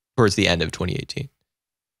 towards the end of 2018.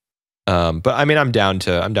 But I mean, I'm down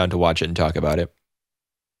to watch it and talk about it.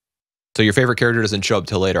 So your favorite character doesn't show up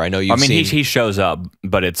till later. I know you've seen. he shows up,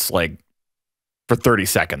 but it's like for 30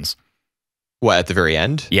 seconds. What, at the very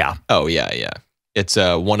end? Yeah. Oh yeah. It's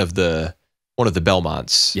one of the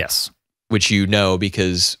Belmonts. Yes. Which you know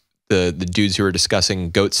because the dudes who are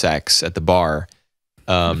discussing goat sex at the bar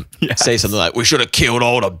say something like, "We should have killed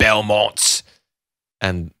all the Belmonts,"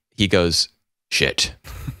 and he goes, "Shit."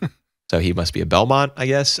 So he must be a Belmont, I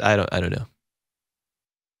guess. I don't know.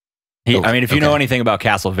 I mean, if you know anything about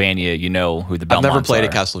Castlevania, you know who the Belmonts are. I've never played a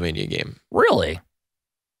Castlevania game. Really?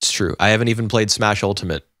 It's true. I haven't even played Smash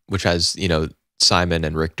Ultimate, which has, Simon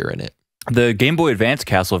and Richter in it. The Game Boy Advance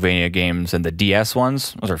Castlevania games and the DS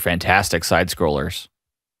ones, those are fantastic side scrollers.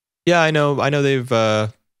 Yeah, I know they've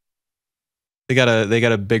they got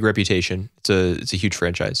a big reputation. It's a huge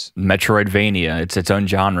franchise. Metroidvania, it's its own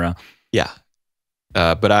genre. Yeah.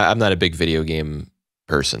 But I'm not a big video game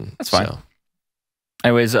person. That's fine. So.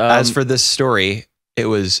 Anyways, as for this story, it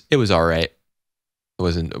was all right. I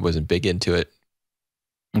wasn't big into it.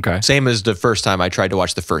 Okay. Same as the first time I tried to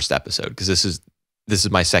watch the first episode, because this is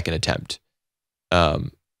my second attempt. I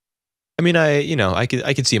mean, I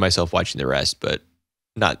could see myself watching the rest, but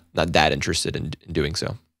not that interested in doing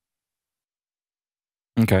so.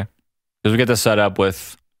 Okay. Because we get this set up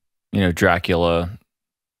with, Dracula,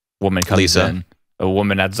 woman comes Lisa. in, a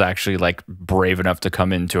woman that's actually like brave enough to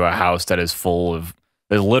come into a house that is full of,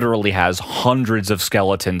 that literally has hundreds of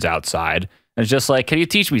skeletons outside. And it's just like, can you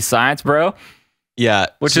teach me science, bro? Yeah.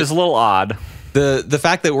 Which is a little odd. The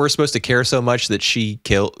fact that we're supposed to care so much that she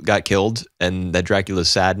got killed and that Dracula's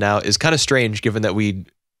sad now is kind of strange, given that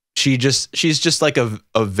she's just like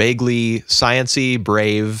a vaguely sciencey,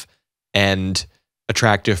 brave, and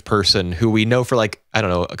attractive person who we know for like, I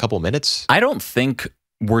don't know, a couple minutes. I don't think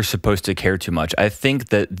we're supposed to care too much. I think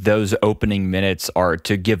that those opening minutes are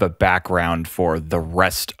to give a background for the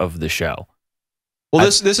rest of the show. Well,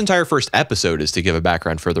 this entire first episode is to give a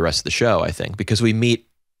background for the rest of the show, I think, because we meet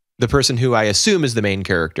the person who I assume is the main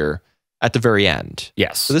character at the very end.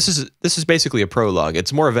 Yes. So this is basically a prologue.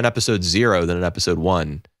 It's more of an episode 0 than an episode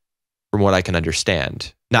 1, from what I can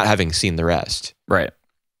understand, not having seen the rest. Right.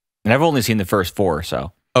 And I've only seen the first 4,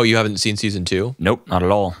 so. Oh, you haven't seen season 2? Nope, not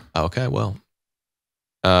at all. Okay, well.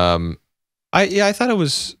 I thought it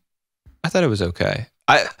was okay.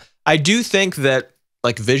 I do think that,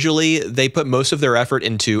 like, visually they put most of their effort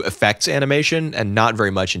into effects animation and not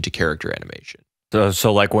very much into character animation.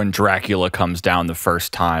 So like when Dracula comes down the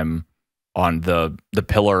first time on the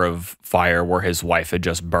pillar of fire where his wife had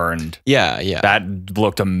just burned. Yeah. That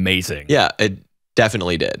looked amazing. Yeah, it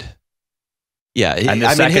definitely did. Yeah, and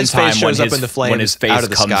his face shows up in the flames when his face out of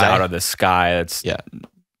the comes sky. out of the sky. It's yeah.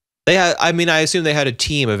 They had. I mean, I assume they had a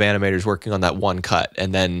team of animators working on that one cut,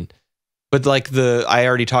 and then, but like I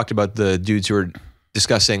already talked about the dudes who were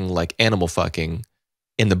discussing like animal fucking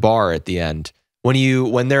in the bar at the end.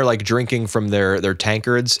 When they're like drinking from their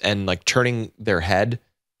tankards and like turning their head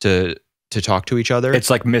to talk to each other, it's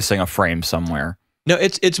like missing a frame somewhere. No,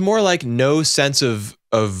 it's more like no sense of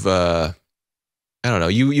I don't know.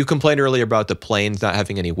 You complained earlier about the planes not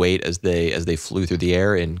having any weight as they flew through the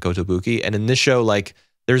air in Kotobuki, and in this show, like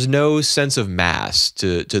there's no sense of mass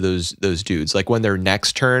to those dudes. Like when their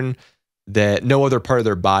necks turn, that no other part of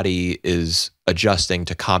their body is adjusting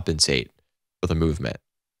to compensate for the movement.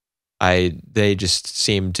 They just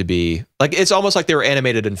seem to be like, it's almost like they were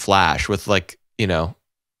animated in Flash with like, the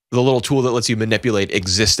little tool that lets you manipulate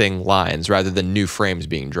existing lines rather than new frames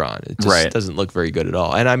being drawn. It just doesn't look very good at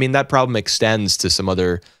all. And I mean, that problem extends to some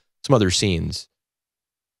other scenes.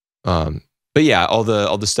 But yeah, all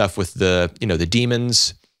the stuff with the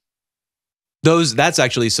demons, that's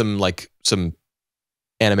actually some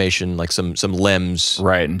animation, like some limbs,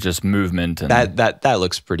 right, and just movement, and that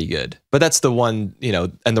looks pretty good. But that's the one,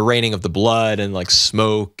 and the raining of the blood and like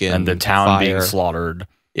smoke and the town fire being slaughtered.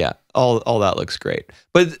 Yeah, all that looks great.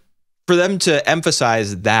 But for them to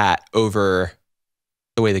emphasize that over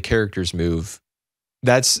the way the characters move,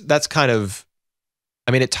 that's kind of,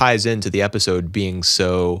 I mean, it ties into the episode being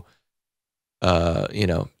so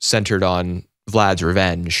centered on Vlad's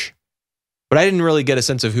revenge. But I didn't really get a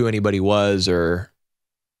sense of who anybody was, or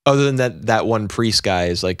other than that one priest guy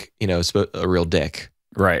is like, a real dick.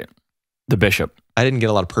 Right. The bishop. I didn't get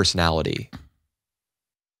a lot of personality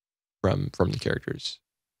from the characters.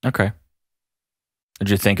 Okay. What'd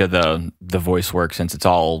you think of the voice work, since it's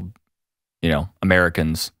all,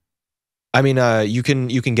 Americans? I mean, you can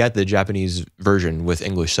get the Japanese version with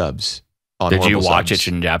English subs on. Did you horrible watch subs.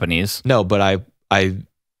 it in Japanese? No, but I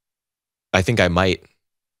think I might,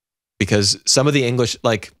 because some of the English,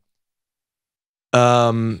 like,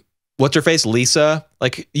 what's her face, Lisa?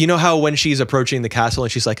 Like, you know how when she's approaching the castle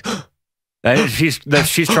and she's like,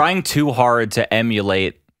 She's trying too hard to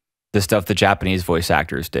emulate the stuff the Japanese voice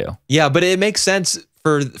actors do. yeah, but it makes sense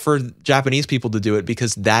for Japanese people to do it,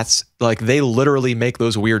 because that's like, they literally make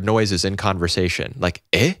those weird noises in conversation, like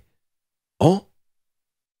oh.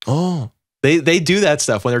 They do that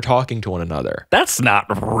stuff when they're talking to one another. That's not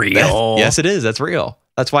real. Yes, it is. That's real.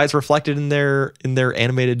 That's why it's reflected in their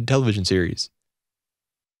animated television series.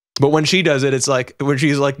 But when she does it, it's like when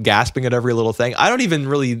she's like gasping at every little thing. I don't even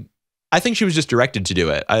really. I think she was just directed to do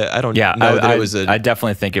it. I don't know that it was I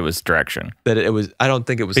definitely think it was direction. That it was. I don't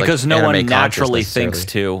think it was because like no one anime naturally conscious thinks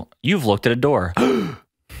necessarily. to. You've looked at a door.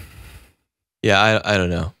 Yeah, I don't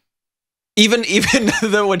know. Even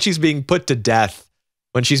though when she's being put to death,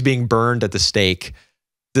 when she's being burned at the stake,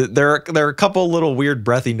 there are a couple little weird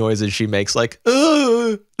breathy noises she makes, like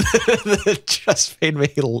that just made me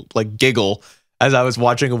like giggle as I was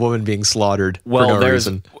watching a woman being slaughtered. Well, for no there's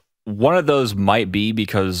reason. one of those might be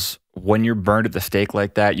because when you're burned at the stake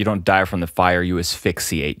like that, you don't die from the fire, you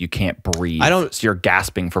asphyxiate. You can't breathe. So you're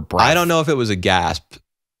gasping for breath. I don't know if it was a gasp.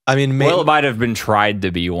 I mean, well, it might have been tried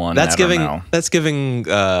to be one. That's giving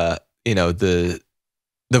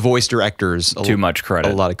the voice directors too much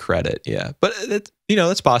credit. A lot of credit, yeah. But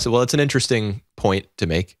it's possible. It's an interesting point to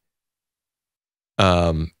make.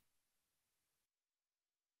 What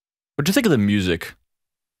do you think of the music?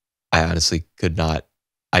 I honestly could not.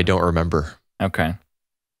 I don't remember. Okay. I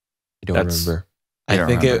don't remember. I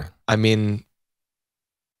think it. I mean,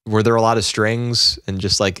 were there a lot of strings and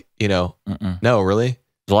just like no, really?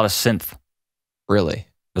 There's a lot of synth. Really?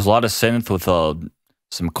 There's a lot of synth with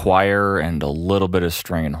some choir and a little bit of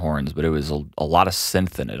string and horns, but it was a lot of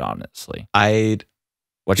synth in it, honestly. I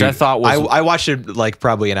thought was I watched it like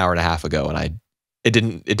probably an hour and a half ago, and it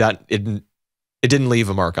didn't leave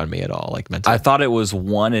a mark on me at all, like mentally. I thought it was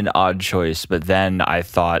an odd choice, but then I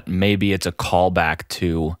thought maybe it's a callback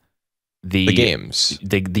to the games.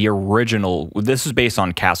 The original. This is based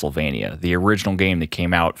on Castlevania, the original game that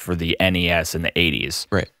came out for the NES in the 80s.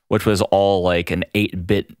 Right. Which was all like an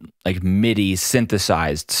 8-bit, like MIDI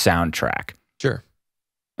synthesized soundtrack. Sure.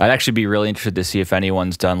 I'd actually be really interested to see if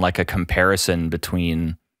anyone's done like a comparison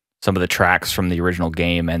between some of the tracks from the original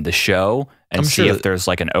game and the show, and see if there's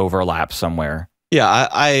like an overlap somewhere. Yeah,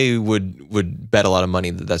 I would bet a lot of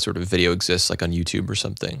money that sort of video exists, like on YouTube or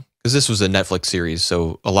something. Because this was a Netflix series,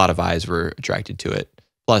 so a lot of eyes were attracted to it.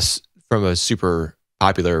 Plus, from a super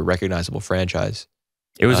popular, recognizable franchise.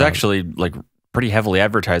 It was actually like pretty heavily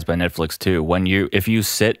advertised by Netflix too. If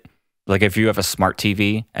you have a smart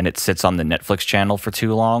TV and it sits on the Netflix channel for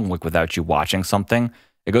too long, like without you watching something,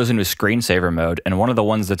 it goes into screensaver mode, and one of the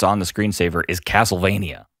ones that's on the screensaver is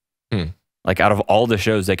Castlevania. Like out of all the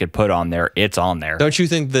shows they could put on there, it's on there. Don't you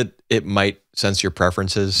think that it might sense your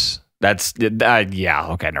preferences? Yeah,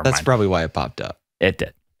 okay, never mind. That's probably why it popped up. It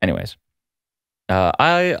did. Anyways,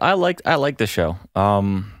 I like the show.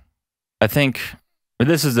 I think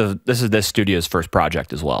this is this studio's first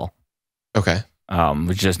project as well. Okay.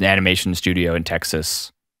 Which is just an animation studio in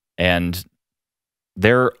Texas, and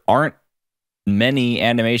there aren't many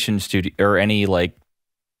animation studios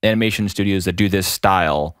that do this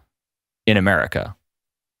style in America.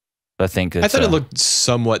 I think I thought it looked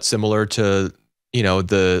somewhat similar to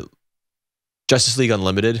the Justice League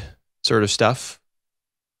Unlimited sort of stuff.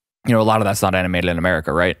 A lot of that's not animated in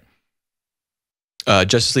America, right?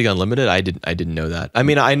 Justice League Unlimited, I didn't know that. I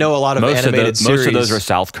mean, I know a lot of most series. Most of those are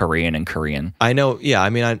South Korean and Korean. I know, yeah.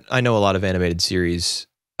 I mean, I know a lot of animated series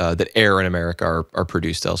that air in America are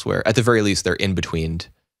produced elsewhere. At the very least, they're in between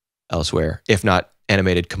elsewhere, if not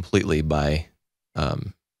animated completely by,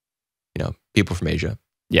 people from Asia.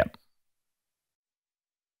 Yep.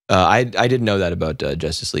 I didn't know that about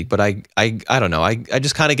Justice League, but I don't know. I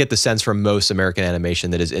just kind of get the sense from most American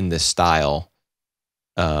animation that is in this style,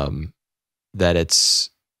 that it's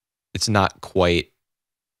not quite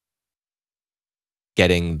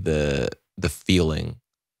getting the feeling.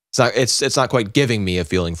 It's not quite giving me a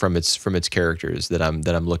feeling from its characters that I'm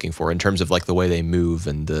looking for in terms of like the way they move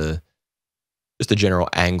and just the general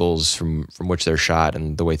angles from which they're shot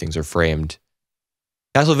and the way things are framed.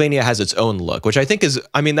 Castlevania has its own look, which I think is,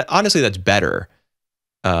 honestly, that's better.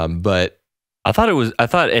 But I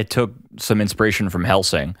thought it took some inspiration from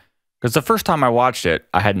Hellsing, because the first time I watched it,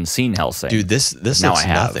 I hadn't seen Hellsing. Dude, this looks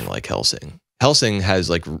nothing like Hellsing. Hellsing has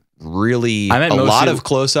like really a lot of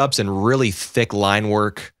close-ups and really thick line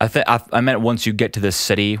work. I meant once you get to this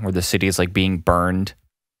city where the city is like being burned.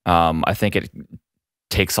 I think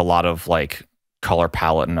takes a lot of like color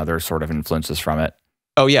palette and other sort of influences from it.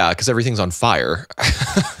 Oh yeah, because everything's on fire.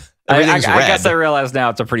 I Everything's red. guess I realize now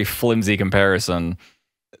it's a pretty flimsy comparison.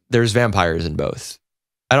 There's vampires in both.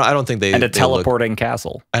 I don't think they And a they teleporting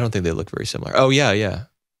castle. I don't think they look very similar. Oh yeah, yeah.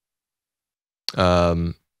 Yeah,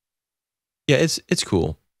 it's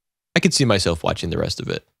cool. I could see myself watching the rest of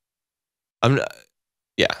it.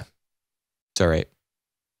 Yeah, it's all right.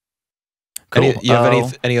 Cool. You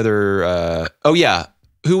have any other? Oh yeah,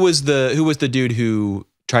 who was the dude who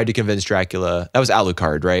tried to convince Dracula? That was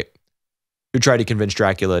Alucard, right? Who tried to convince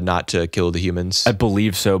Dracula not to kill the humans? I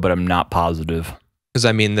believe so, but I'm not positive. Because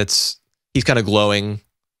I mean, he's kind of glowing,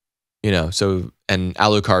 you know. So and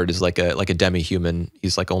Alucard is like a demi-human.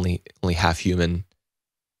 He's like only half human.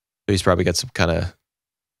 So he's probably got some kind of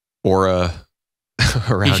aura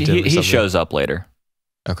around him. He shows up later.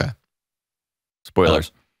 Okay.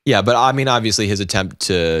 Spoilers. Yeah, but I mean, obviously, his attempt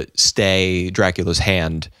to stay Dracula's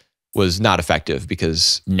hand was not effective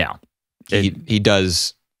because he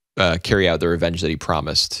does carry out the revenge that he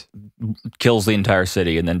promised. Kills the entire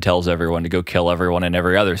city and then tells everyone to go kill everyone in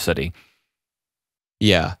every other city.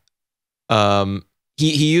 Yeah.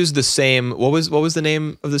 He used the same. What was the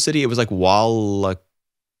name of the city? It was like Walla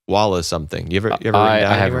something. You ever written down I have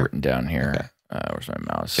it anywhere? written down here. Okay. Where's my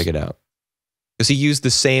mouse? Check it out. Because he used the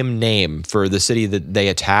same name for the city that they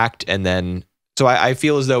attacked, and then so I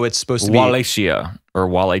feel as though it's supposed to be Wallachia or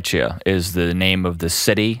Wallachia is the name of the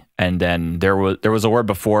city, and then there was a word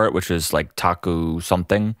before it which was like taku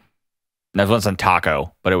something. And it wasn't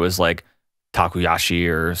taco, but it was like takuyashi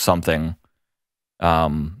or something.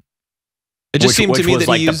 It just seemed to me was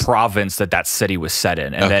that like he used the province that city was set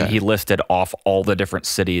in, and then he listed off all the different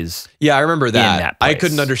cities. Yeah, I remember that. In that I place.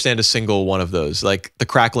 couldn't understand a single one of those. Like the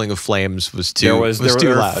crackling of flames was too. There too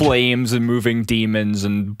were loud. flames and moving demons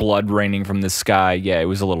and blood raining from the sky. Yeah, it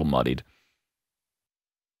was a little muddied.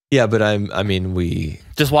 Yeah, but I mean, we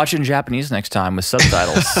just watch it in Japanese next time with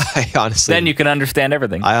subtitles. I honestly, then you can understand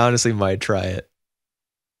everything. I honestly might try it.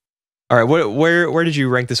 All right, where did you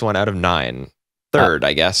rank this one out of 9? Third,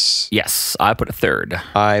 I guess. Yes, I put a third.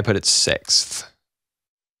 I put it 6th.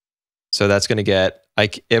 So that's going to get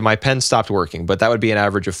my pen stopped working, but that would be an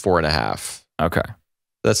average of 4.5. Okay.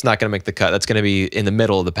 That's not going to make the cut. That's going to be in the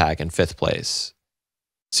middle of the pack in 5th place.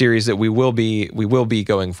 Series that we will be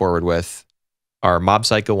going forward with are Mob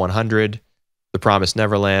Psycho 100, The Promised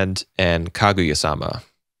Neverland, and Kaguya-sama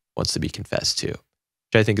Wants to Be Confessed To,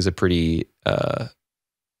 which I think is a pretty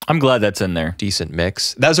I'm glad that's in there. decent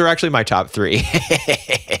mix. Those are actually my top 3.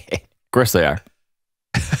 Of course they are.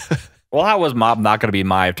 Well, how was Mob not going to be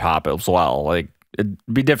my top as well? Like, it'd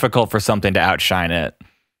be difficult for something to outshine it.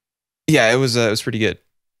 Yeah, it was pretty good.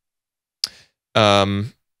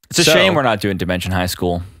 It's a shame we're not doing Dimension High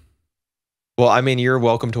School. Well, I mean, you're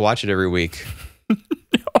welcome to watch it every week.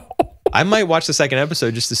 I might watch the second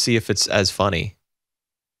episode just to see if it's as funny.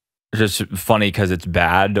 It's just funny because it's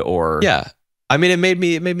bad, or Yeah. I mean, it made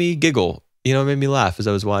me giggle. You know, it made me laugh as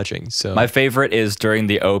I was watching. So my favorite is during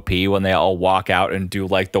the OP when they all walk out and do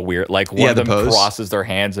like the weird, like one of them pose. crosses their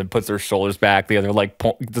hands and puts their shoulders back. The other like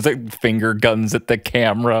does like finger guns at the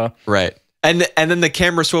camera. Right. And then the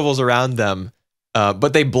camera swivels around them,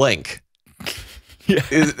 but they blink. Yeah.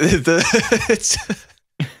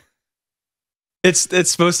 It's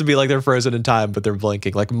supposed to be like they're frozen in time, but they're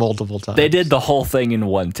blinking like multiple times. They did the whole thing in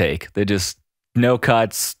one take. They just no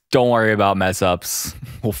cuts. Don't worry about mess ups.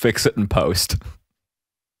 We'll fix it in post.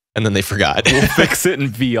 And then they forgot. We'll fix it in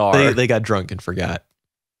VR. They got drunk and forgot.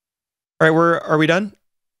 All right, are we done?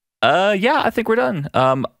 Yeah, I think we're done.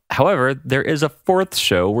 However, there is a 4th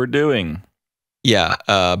show we're doing. Yeah,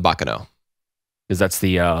 Baccano. Because that's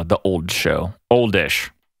the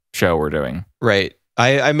oldish show we're doing. Right.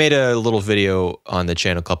 I made a little video on the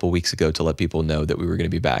channel a couple weeks ago to let people know that we were going to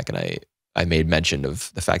be back, and I made mention of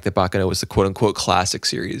the fact that Baccano was the quote unquote classic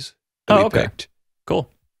series that we picked. Cool.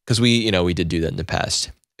 Because we did do that in the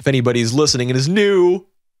past. If anybody's listening and is new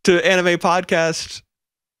to Anime Podcast,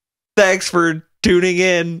 thanks for tuning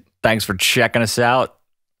in. Thanks for checking us out.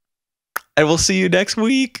 And we'll see you next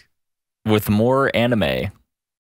week With more anime.